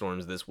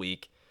thunderstorms this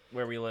week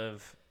where we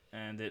live,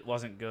 and it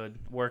wasn't good.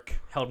 Work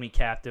held me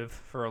captive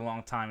for a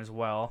long time as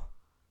well.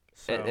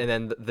 So. And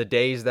then the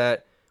days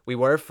that we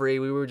were free,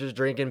 we were just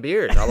drinking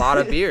beers, a lot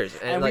of beers,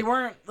 and we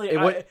weren't.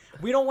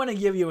 We don't want to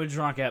give you a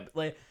drunk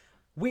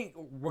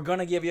We're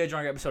gonna give you a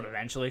drunk episode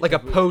eventually. Like a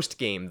post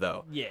game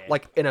though. Yeah.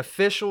 Like an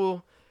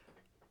official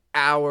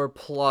hour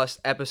plus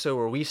episode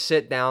where we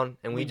sit down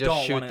and we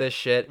just shoot this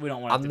shit. We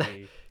don't want it to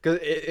be. Because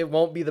it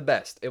won't be the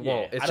best. It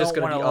won't. It's just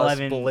gonna be us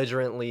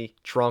belligerently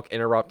drunk,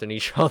 interrupting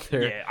each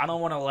other. Yeah, I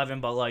don't want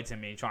 11 Bud Lights in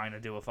me trying to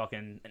do a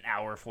fucking an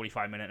hour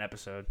 45-minute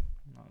episode.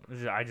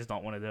 I just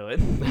don't want to do it.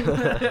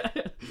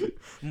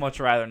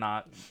 Much rather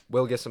not.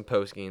 We'll get some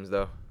post games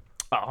though.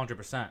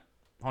 100%.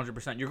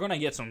 100%. You're going to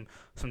get some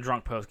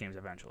drunk post games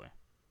eventually.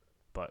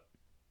 But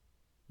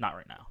not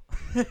right now.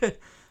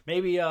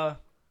 Maybe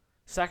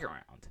second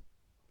round.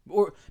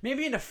 Or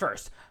maybe in the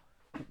first.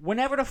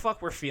 Whenever the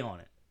fuck we're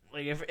feeling it.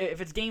 Like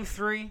if it's game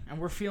 3 and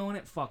we're feeling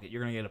it, fuck it.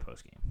 You're going to get a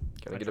post game.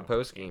 Gotta get a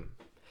post game.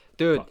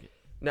 Dude,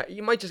 now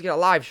you might just get a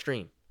live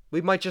stream. We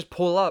might just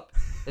pull up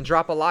and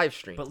drop a live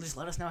stream. But just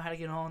let us know how to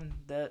get on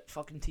that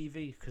fucking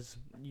TV, because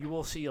you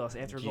will see us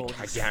after a goal.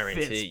 I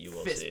guarantee you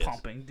will see us. Fist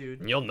pumping,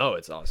 dude. And you'll know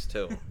it's us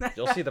too.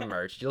 You'll see the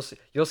merch.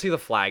 You'll see the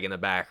flag in the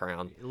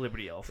background.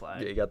 Liberty Yell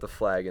flag. Yeah, you got the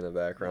flag in the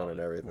background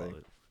and everything.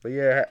 But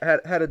yeah,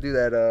 had to do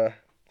that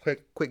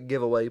quick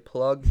giveaway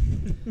plug.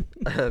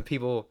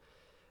 People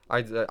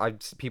have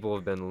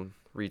been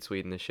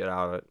retweeting the shit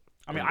out of it.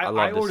 I mean,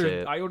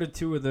 I ordered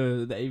 2 of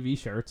the AV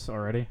shirts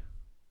already.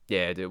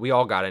 Yeah, dude, we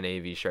all got an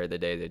AV shirt the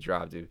day they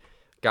dropped, dude.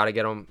 Gotta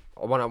get them.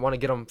 I want to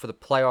get them for the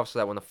playoffs so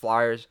that when the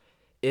Flyers,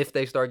 if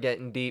they start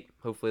getting deep,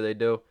 hopefully they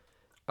do,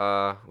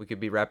 we could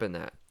be repping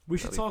that. We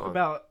should talk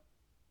about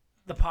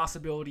the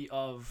possibility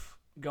of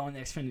going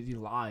to Xfinity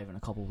Live in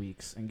a couple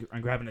weeks and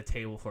grabbing a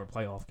table for a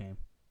playoff game.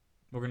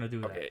 We're gonna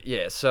do that. Okay,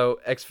 yeah. So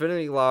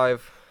Xfinity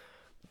Live,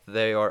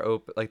 they are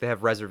open. Like they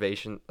have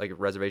reservation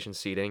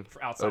seating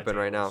for outside open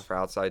tables. right now for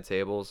outside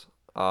tables.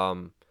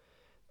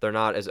 They're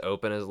not as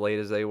open as late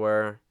as they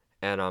were.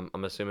 And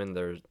I'm assuming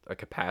there's a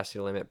capacity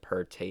limit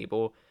per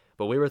table.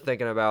 But we were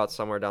thinking about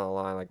somewhere down the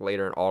line, like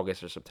later in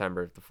August or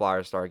September, if the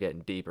Flyers start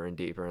getting deeper and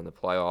deeper in the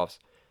playoffs,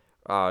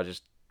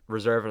 just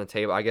reserving a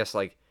table. I guess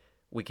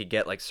we could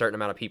get certain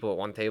amount of people at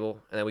one table,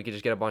 and then we could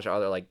just get a bunch of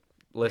other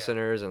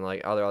listeners and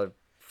other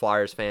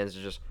Flyers fans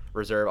to just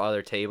reserve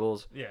other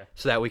tables. Yeah.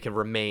 So that we can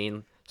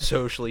remain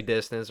socially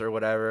distanced or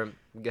whatever.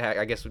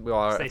 I guess we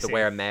all have to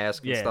wear a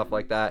mask and stuff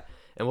like that.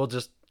 And we'll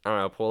just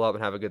pull up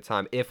and have a good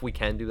time if we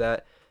can do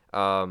that.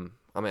 I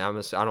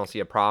don't see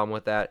a problem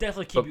with that.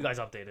 Definitely keep you guys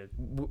updated.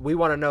 We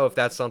want to know if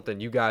that's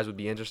something you guys would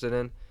be interested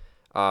in.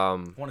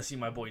 Want to see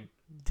my boy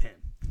Tim.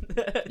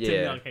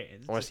 Yeah. I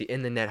want to see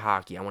in the net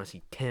hockey. I want to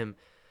see Tim.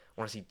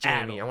 I want to see Jamie.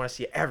 Adam. I want to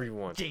see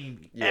everyone.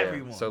 Jamie. Yeah.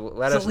 Everyone. So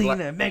let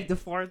Selena, us. Meg the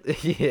fart.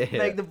 Yeah.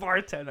 Meg the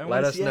bartender. I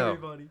want to see know.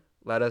 everybody.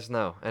 Let us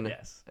know. And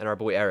Yes. and our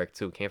boy Eric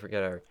too. Can't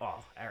forget Eric.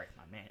 Oh, Eric,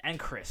 my man, and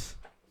Chris.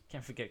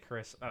 Can't forget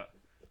Chris.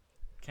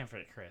 Can't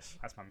forget Chris.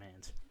 That's my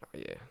man's. Oh,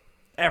 yeah.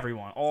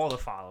 Everyone, all the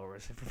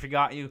followers. If we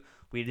forgot you,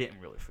 we didn't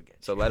really forget.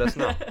 So let us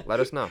know. Let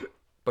us know.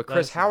 But Let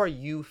Chris, us how know. are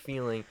you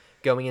feeling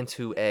going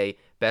into a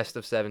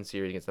best-of-7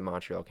 series against the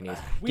Montreal Canadiens?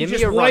 We Give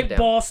just me a wiped rundown.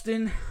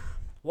 Boston,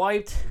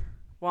 wiped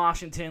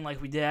Washington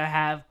like we did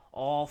have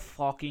all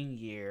fucking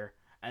year,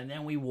 and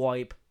then we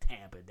wipe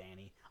Tampa,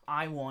 Danny.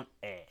 I want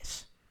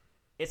ass.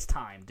 It's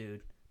time,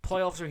 dude.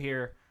 Playoffs are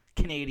here.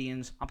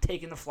 Canadians. I'm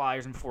taking the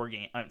Flyers in 5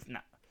 games.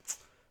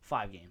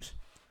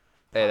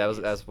 Hey, that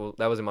 5 games.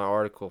 was in my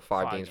article.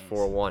 5 5 games, games.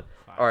 4-1.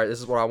 5 All right, this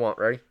is what I want.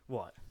 Ready?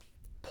 What?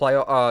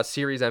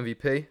 Series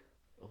MVP.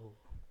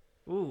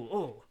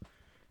 Ooh.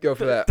 Go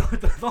for that.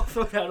 Don't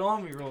throw that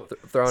on me, bro.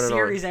 Throwing it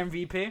Series on.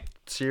 MVP?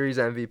 Series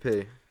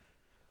MVP.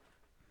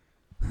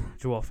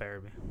 Joel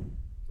Farabee.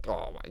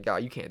 Oh my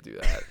God, you can't do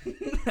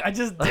that. I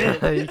just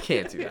did. You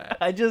can't do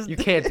that. You did.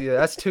 can't do that.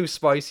 That's too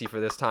spicy for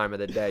this time of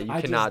the day. You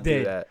I cannot just do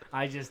did. that.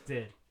 I just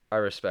did. I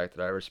respect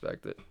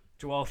it.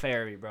 Joel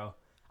Farabee, bro.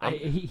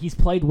 He's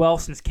played well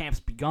since camp's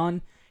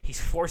begun. He's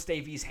forced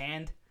AV's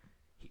hand.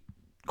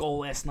 Goal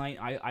last night.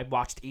 I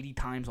watched 80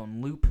 times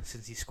on loop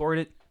since he scored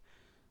it.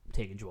 I'm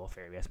taking Joel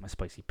Farabee. That's my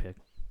spicy pick.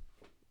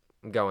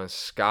 I'm going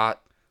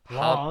Scott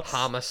Lots.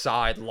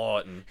 Homicide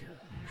Lawton.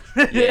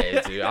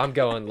 Yeah, dude, I'm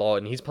going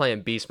Lawton. He's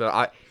playing beast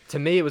mode. To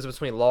me, it was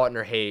between Lawton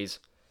or Hayes.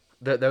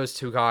 Those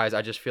two guys,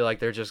 I just feel like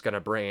they're just gonna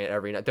bring it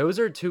every night. Those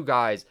are two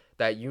guys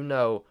that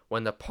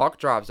when the puck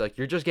drops, like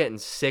you're just getting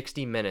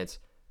 60 minutes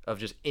of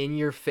just in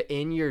your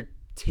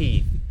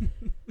teeth,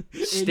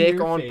 stick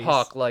your on face.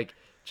 puck, like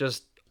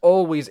just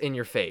always in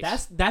your face.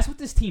 That's what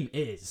this team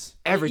is.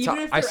 Every Even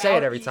time. if I they're say it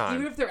out- every time.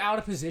 Even if they're out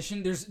of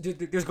position, There's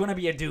going to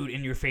be a dude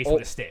in your face Oh,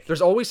 with a stick.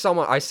 There's always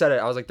someone. I said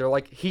it. I was like, they're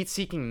like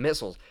heat-seeking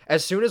missiles.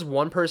 As soon as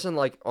one person,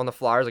 like on the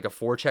Flyers, like a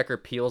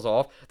forechecker peels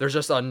off, there's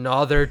just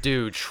another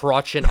dude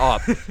trudging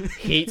up,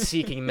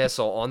 heat-seeking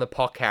missile on the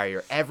puck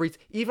carrier.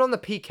 Even on the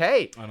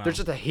PK, there's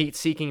just a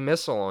heat-seeking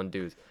missile on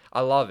dudes.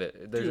 I love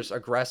it. They're just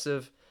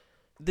aggressive.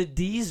 The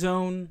D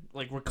zone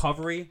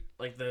recovery,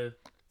 like the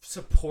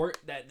support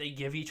that they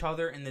give each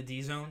other in the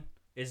D zone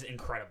is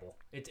incredible.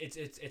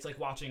 It's like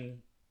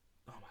watching.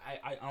 Oh my,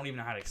 I don't even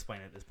know how to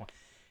explain it at this point.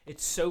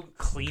 It's so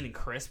clean and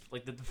crisp.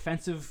 Like the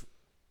defensive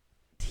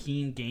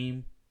team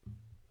game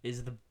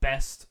is the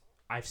best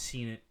I've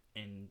seen it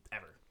in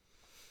ever.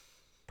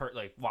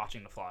 Like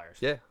watching the Flyers.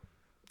 Yeah.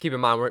 Keep in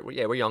mind,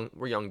 we're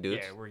young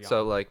dudes. Yeah, we're young.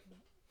 So like,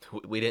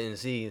 we didn't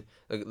see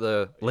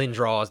the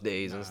Lindros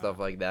days and stuff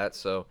like that.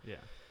 So Yeah.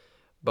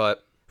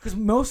 But Because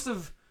most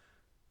of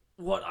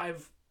what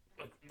I've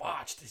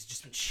watched has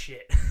just been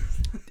shit.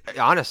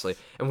 honestly,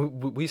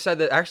 and we said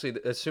that actually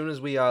as soon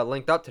as we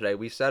linked up today,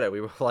 we said it. We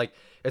were like,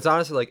 it's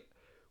honestly like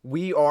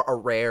we are a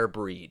rare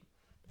breed,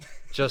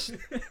 just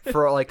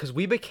for like because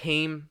we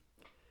became.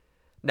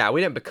 Now we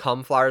didn't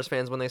become Flyers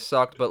fans when they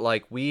sucked, but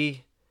like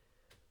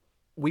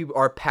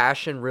our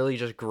passion really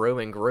just grew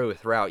and grew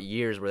throughout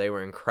years where they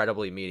were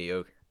incredibly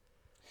mediocre,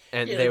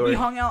 and Yeah, they we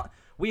were.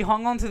 We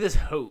hung on to this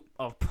hope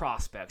of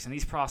prospects, and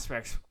these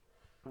prospects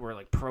were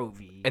like Pro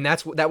V. And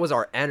that was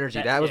our energy.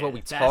 That was what we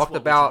that's talked what we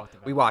about. talked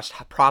about. We watched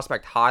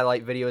prospect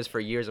highlight videos for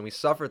years, and we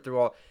suffered through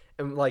all.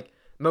 And like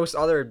most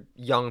other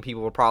young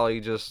people, would probably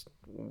just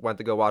went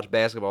to go watch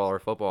basketball or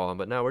football.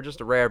 But no, we're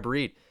just a rare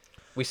breed.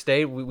 We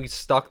stayed. We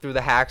stuck through the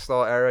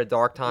Hackstall era,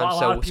 dark times.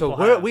 A lot of So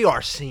people have. we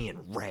are seeing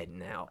red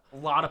now. A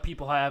lot of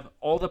people have.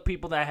 All the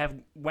people that have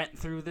went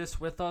through this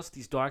with us,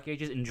 these dark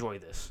ages, enjoy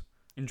this.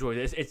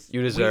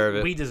 You deserve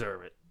it. We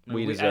deserve it.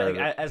 We deserve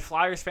it. As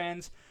Flyers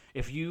fans,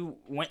 if you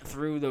went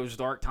through those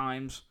dark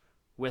times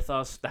with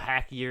us, the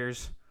hack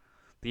years,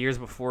 the years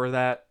before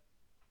that,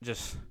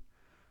 just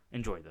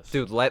enjoy this.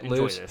 Dude, let Enjoy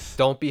loose. this.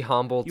 Don't be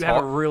humble. You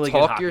have a really good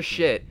talk hockey your team.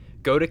 shit.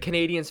 Go to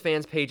Canadians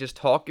fans pages.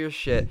 Talk your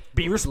shit.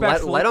 Be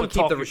respectful. Let them but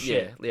keep talk the your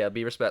shit. yeah.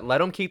 Be respect. Let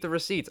them keep the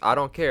receipts. I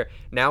don't care.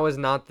 Now is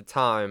not the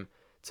time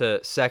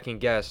to second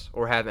guess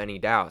or have any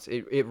doubts.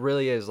 It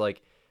really is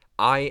like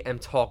I am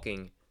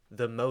talking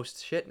the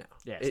most shit now.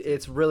 Yes,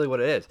 It's really what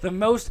it is. The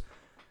most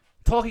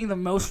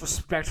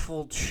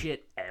respectful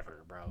shit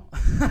ever, bro.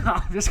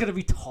 I'm just gonna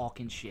be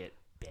talking shit.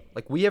 Big.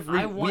 Like we have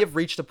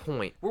reached a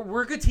point.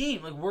 We're a good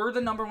team. Like we're the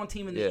number one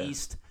team in the Yeah.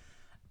 East.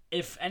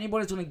 If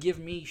anybody's gonna give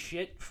me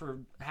shit for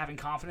having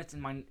confidence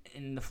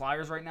in the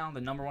Flyers right now, the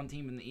number one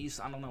team in the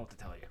East, I don't know what to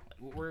tell you.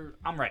 Like,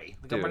 I'm ready.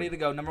 Like, I'm Dude. ready to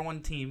go. Number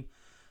one team.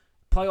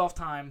 Playoff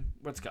time.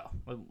 Let's go.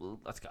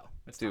 Let's go.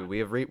 It's Dude,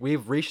 time.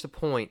 we've reached a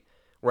point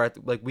where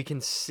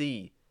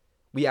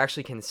we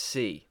actually can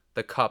see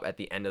the cup at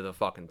the end of the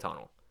fucking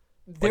tunnel.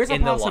 There's a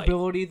in the light.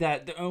 possibility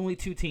that the only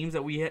two teams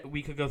that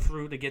we could go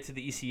through to get to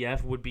the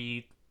ECF would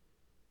be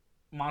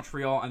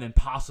Montreal and then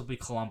possibly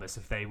Columbus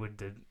if they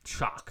would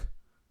shock.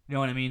 You know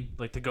what I mean?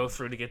 Like to go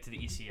through to get to the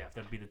ECF,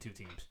 that'd be the two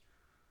teams.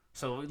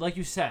 So, like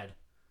you said,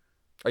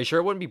 Are you sure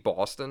it wouldn't be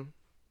Boston,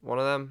 one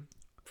of them,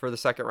 for the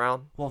second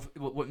round? well,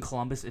 wouldn't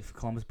Columbus if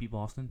Columbus beat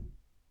Boston,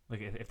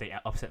 like if they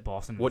upset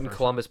Boston, in the Wouldn't first-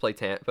 Columbus play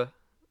Tampa?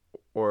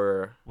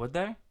 Or Would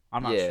they?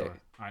 I'm not Yeah. sure.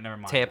 All right, never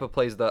mind. Tampa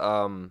plays the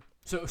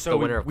So the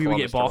winner of we would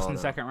get Columbus, Boston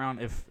Toronto. second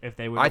round if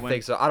they would. I win?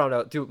 think so. I don't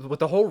know, dude. With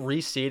the whole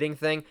reseeding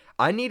thing,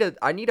 I need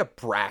a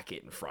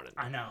bracket in front of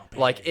me. I know.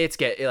 Like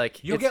bad. you'll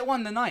You'll get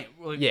one tonight.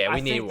 Like, Yeah, we I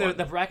need think one.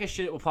 The bracket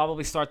shit will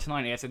probably start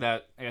tonight after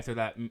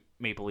that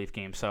Maple Leaf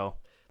game. So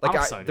like I'm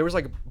excited. there was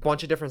like a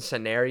bunch of different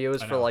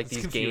scenarios I for know, like it's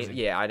these confusing. games.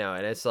 Yeah, I know,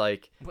 and it's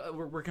like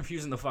We're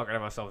confusing the fuck out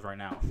of ourselves right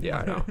now. yeah,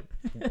 I know.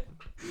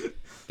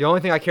 The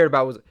only thing I cared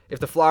about was if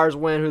the Flyers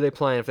win, who they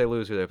playing. If they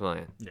lose, who they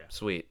playing. Yeah.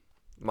 Sweet,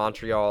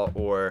 Montreal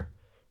or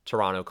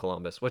Toronto,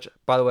 Columbus. Which,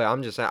 by the way,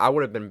 I'm just saying I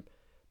would have been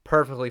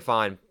perfectly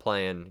fine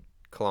playing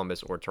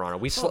Columbus or Toronto.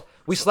 We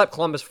slept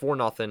Columbus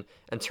 4-0,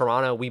 and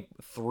Toronto we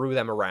threw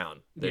them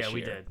around this Yeah,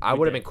 we year. did. I We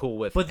would have did. been cool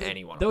with But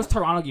anyone. those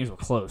Toronto games were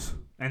close,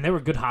 and they were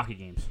good hockey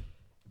games.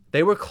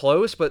 They were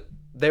close, but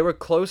they were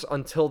close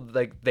until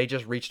they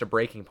just reached a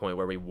breaking point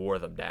where we wore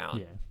them down.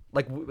 Yeah.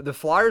 Like the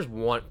Flyers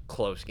want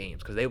close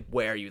games because they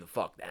wear you the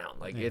fuck down.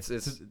 Like Yeah.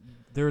 it's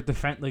They're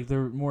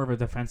they're more of a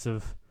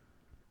defensive.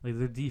 Like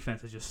their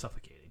defense is just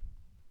suffocating.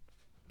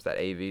 it's that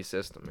AV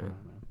system, I man.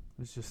 don't know.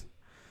 It's just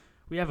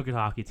we have a good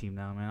hockey team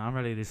now, man. I'm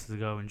ready just to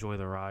go enjoy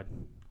the ride.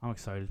 I'm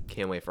excited.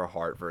 Can't wait for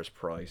Hart versus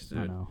Price, dude.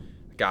 I know.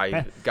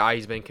 Guy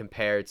he's been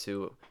compared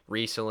to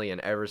recently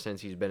and ever since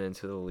he's been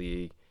into the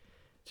league.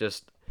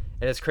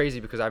 And it's crazy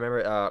because I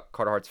remember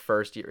Carter Hart's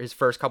first year, his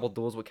first couple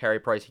duels with Carey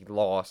Price, he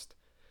lost,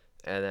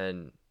 and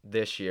then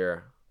this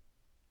year,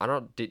 I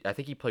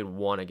think he played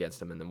one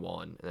against him and then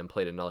won, and then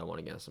played another one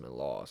against him and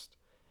lost.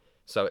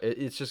 So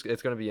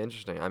it's gonna be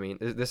interesting. I mean,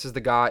 this is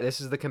the guy. This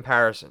is the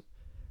comparison.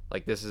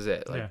 Like this is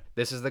it. Like Yeah.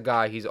 this is the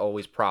guy he's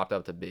always propped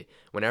up to be.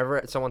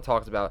 Whenever someone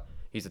talks about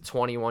he's a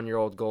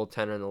 21-year-old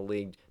goaltender in the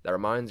league that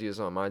reminds you of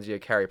someone, reminds you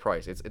of Carey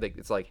Price.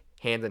 It's like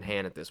hand in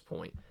hand at this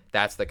point.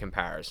 That's the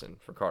comparison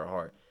for Carter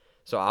Hart.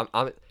 So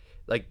I'm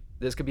like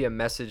this could be a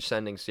message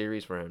sending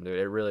series for him, dude.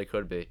 It really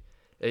could be.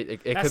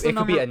 It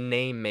could be a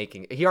name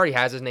making. He already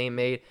has his name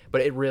made,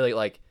 but it really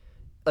like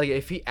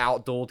if he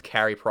outdueled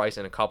Carey Price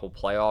in a couple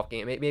playoff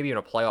games, maybe in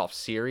a playoff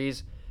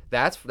series,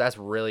 that's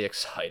really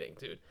exciting,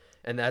 dude.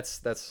 And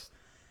that's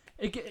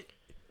I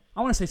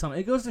want to say something.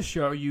 It goes to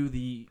show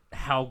you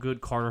how good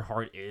Carter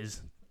Hart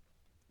is.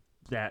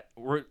 The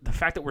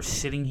fact that we're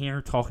sitting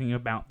here talking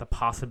about the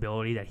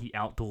possibility that he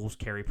outduels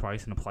Carey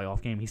Price in a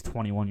playoff game. He's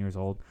 21 years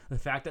old. The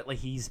fact that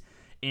he's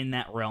in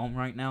that realm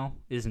right now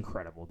is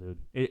incredible, dude.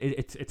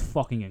 It's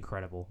fucking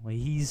incredible. Like,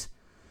 he's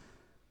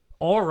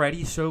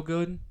already so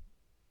good,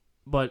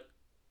 but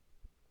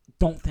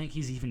don't think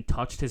he's even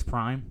touched his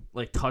prime.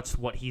 Like touched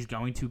what he's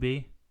going to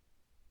be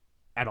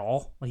at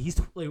all. Like he's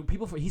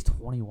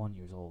 21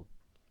 years old.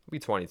 He'll be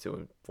 22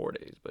 in 4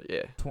 days, but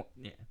yeah.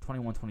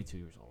 21, 22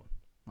 years old.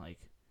 Like,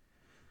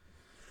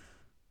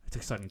 it's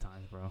exciting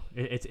times, bro.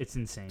 It's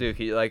insane. Dude,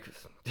 can you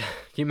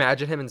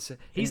imagine him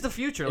He's the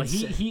future. Like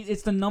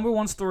it's the number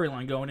one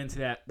storyline going into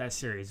that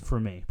series for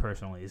me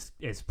personally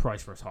is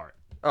Price versus Hart.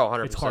 Oh,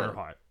 100%. It's Carter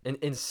Hart.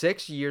 In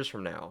 6 years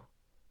from now,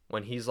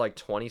 when he's like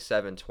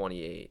 27,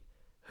 28,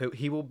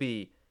 he will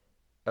be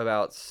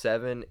about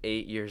 7-8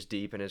 years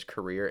deep in his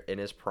career, in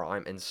his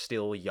prime, and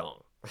still young.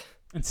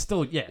 And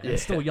still, and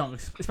still young,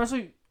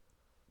 especially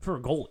for a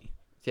goalie.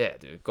 Yeah,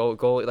 dude.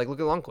 Goalie. Like, look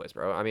at Lundqvist,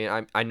 bro. I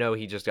mean, I know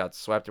he just got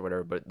swept or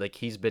whatever, but like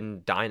he's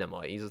been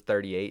dynamite. He's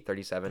 38,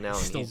 37 now, and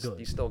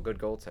he's still a good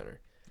goaltender.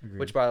 Agreed.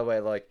 Which, by the way,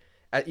 like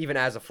even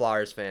as a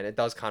Flyers fan, it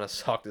does kind of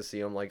suck to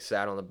see him like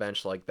sat on the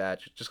bench like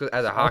that. Just 'cause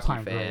as a hockey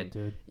All-time fan, great,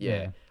 dude.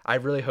 yeah, I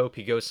really hope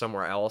he goes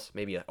somewhere else,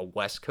 maybe a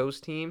West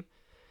Coast team.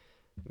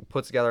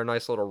 Puts together a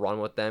nice little run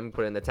with them,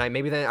 put it in the tank.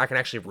 Maybe then I can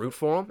actually root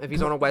for him if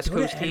he's on a West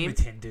Coast team.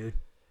 Edmonton, dude.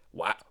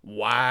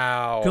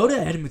 Wow. Go to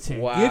Edmonton.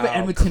 Wow. Give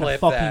Edmonton a Clip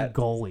fucking that.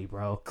 goalie,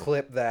 bro.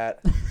 Clip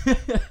that.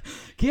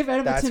 Give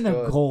Edmonton a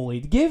good.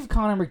 goalie. Give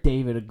Connor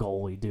McDavid a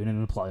goalie, dude,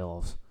 in the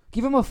playoffs.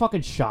 Give him a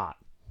fucking shot.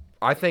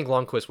 I think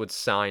Lundqvist would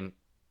sign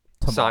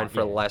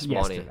for less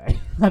money. Yesterday.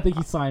 I think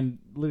he signed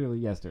literally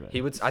yesterday.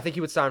 I think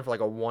he would sign for like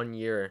a 1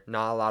 year,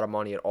 not a lot of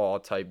money at all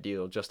type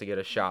deal just to get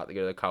a shot to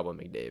get a cup with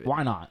McDavid.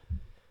 Why not?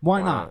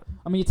 Why not?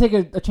 I mean, you take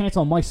a chance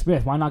on Mike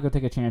Smith. Why not go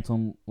take a chance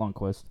on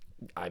Lundqvist?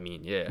 I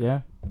mean,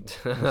 yeah.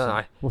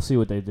 Yeah? We'll see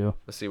what they do.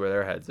 Let's see where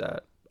their head's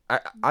at.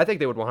 I think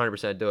they would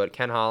 100% do it.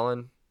 Ken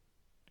Holland,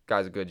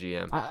 guy's a good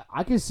GM.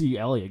 I could see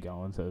Elliott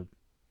going to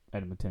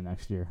Edmonton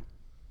next year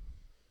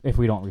if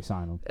we don't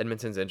re-sign him.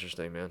 Edmonton's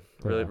interesting, man.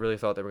 Yeah. Really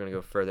thought they were going to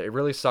go further. It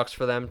really sucks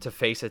for them to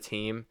face a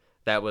team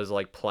that was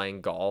like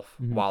playing golf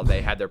while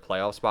they had their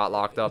playoff spot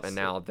locked up, and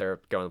now they're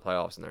going to the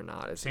playoffs and they're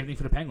not. It's Same thing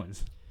for the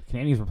Penguins. The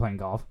Canadians were playing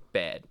golf.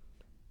 bad.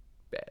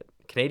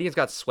 Canadians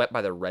got swept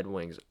by the Red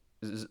Wings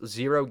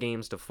 0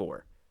 games to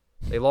 4.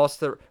 They lost.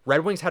 The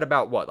Red Wings had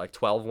about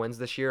 12 wins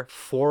this year.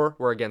 4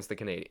 were against the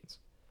Canadians,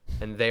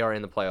 and they are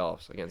in the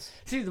playoffs against.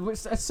 See,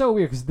 that's so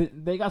weird because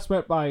they got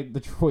swept by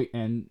Detroit,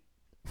 and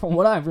from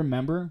what I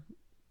remember,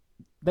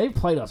 they've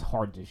played us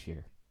hard this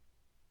year.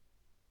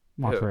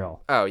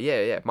 Montreal. Oh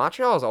yeah.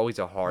 Montreal is always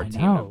a hard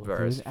team to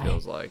verse. Dude. It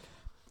feels like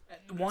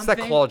One it's that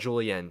thing- Claude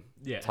Julien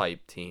Yeah.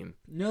 type team.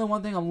 You know the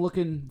one thing I'm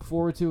looking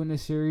forward to in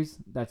this series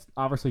that's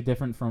obviously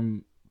different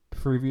from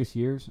previous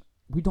years?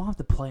 we don't have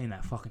to play in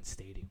that fucking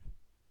stadium.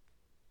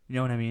 You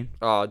know what I mean?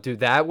 Oh,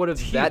 dude, that would have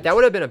It's that huge.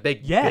 would have been a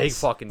big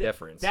Yes. fucking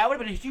difference. That would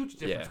have been a huge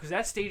difference Yeah. because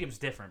that stadium's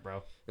different,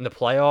 bro. In the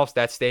playoffs,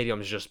 that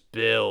stadium's just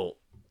built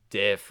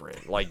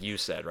different, like you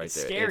said right It's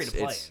there. scary to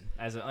play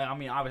It's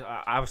in.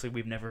 Obviously,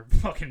 we've never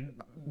fucking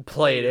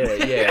played in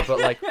it, yeah, but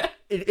like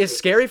it's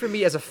scary for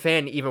me as a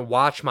fan to even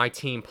watch my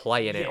team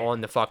play in it Yeah.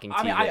 on the fucking TV.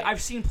 I mean,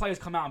 I've seen players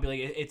come out and be like,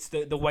 it's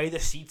the way the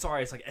seats are.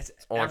 It's like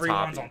on top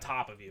everyone's of you. on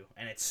top of you,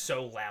 and it's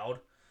so loud.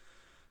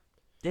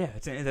 Yeah,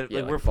 like,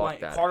 we're fuck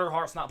playing. that. Carter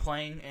Hart's not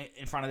playing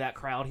in front of that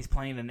crowd. He's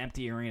playing in an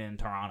empty arena in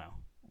Toronto.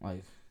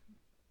 Like,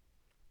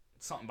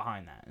 something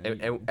behind that.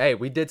 And hey,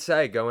 we did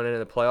say going into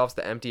the playoffs,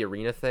 the empty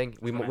arena thing,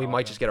 we gonna we help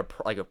might them. just get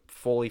a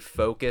fully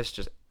focused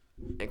just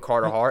and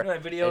Carter Hart.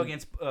 that video and-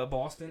 against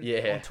Boston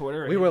Yeah, on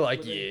Twitter. we and were he-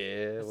 like,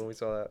 yeah, when we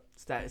saw that.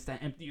 It's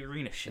that empty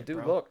arena shit, Dude,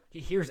 bro. look. He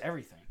hears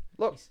everything.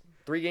 Look,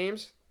 3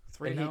 games,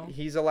 3-0. and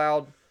he's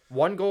allowed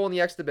 1 goal in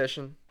the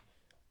exhibition,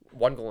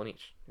 1 goal in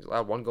each. He's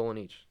allowed 1 goal in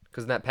each.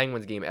 Because in that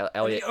Penguins game,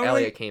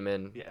 Elliott came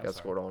in, Yeah, I'm got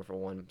sorry. scored on for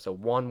 1. So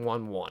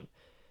 1-1-1.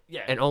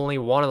 Yeah, And only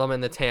one of them in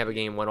the Tampa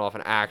game went off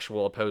an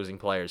actual opposing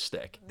player's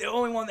stick. the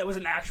only one that was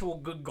an actual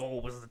good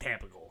goal was the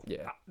Tampa goal.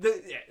 Yeah.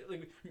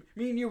 Like,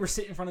 me and you were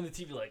sitting in front of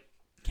the TV like,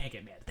 can't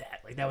get mad at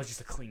that. Like, that was just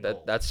a clean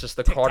goal. That's just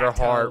the Tic-tac-toe. Carter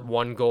Hart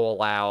 1 goal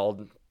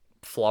allowed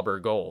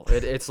flubber goal.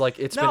 It's like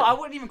it's No, been. I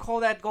wouldn't even call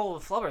that goal a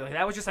flubber. Like,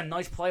 that was just a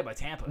nice play by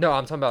Tampa. No,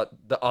 I'm talking about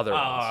the other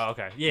ones. Oh,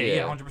 okay. Yeah,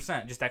 Yeah.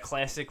 100%. Just that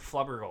classic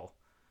flubber goal.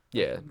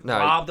 Yeah, no,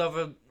 Robbed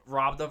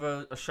of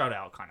a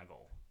shutout kind of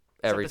goal.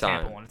 Except every the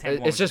Tampa time. one. The Tampa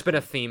one It's was just been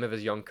a theme of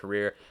his young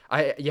career.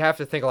 You have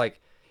to think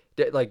like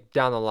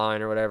down the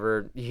line or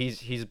whatever.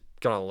 He's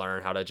gonna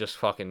learn how to just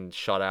fucking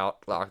shut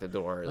out, lock the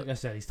door. Like I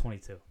said, he's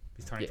 22.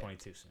 He's turning Yeah.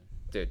 22 soon.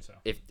 Dude, So.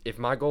 if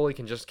my goalie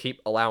can just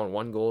keep allowing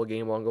 1 goal a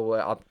game, 1 goal,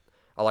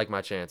 I like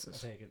my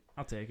chances.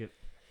 I'll take it.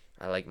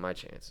 I like my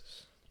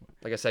chances.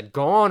 Like I said,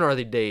 gone are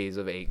the days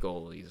of 8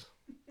 goalies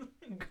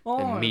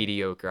and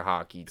mediocre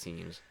hockey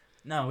teams.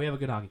 No, we have a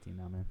good hockey team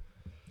now, man.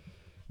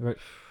 All right,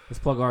 let's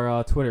plug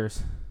our Twitters.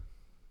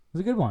 It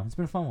was a good one. It's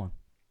been a fun one.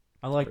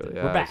 I liked Really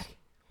it. We're has. back.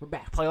 We're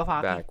back. Playoff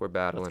hockey. We're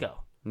battling. Let's go.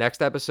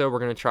 Next episode, we're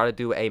going to try to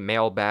do a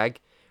mailbag.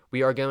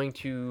 We are going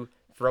to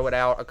throw it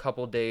out a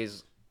couple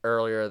days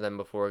earlier than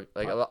before.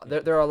 Like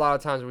there are a lot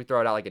of times where we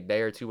throw it out like a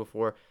day or two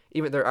before.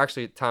 Even there are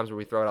actually times where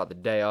we throw it out the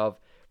day of.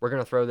 We're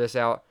going to throw this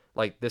out.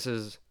 Like this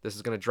is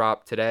going to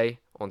drop today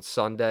on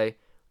Sunday.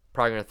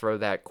 Probably going to throw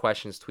that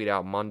questions tweet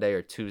out Monday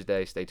or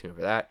Tuesday. Stay tuned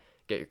for that.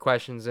 Get your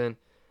questions in.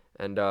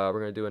 And we're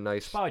going to do a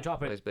nice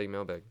big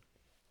mailbag.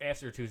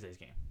 After Tuesday's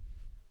game.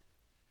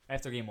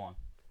 After game 1.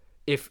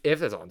 If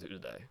it's on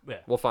Tuesday. Yeah.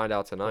 We'll find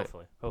out tonight.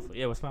 Hopefully.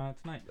 Yeah, we'll find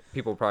out tonight.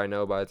 People probably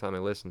know by the time they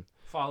listen.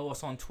 Follow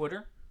us on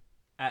Twitter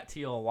at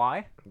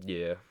TLY.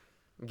 Yeah.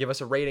 Give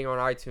us a rating on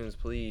iTunes,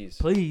 please.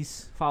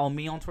 Please follow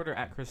me on Twitter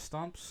at Chris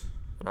Stumps.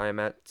 I am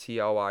at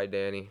TLY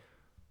Danny.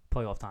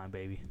 Playoff time,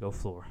 baby. Go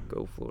Floor.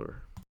 Go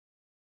Fleur.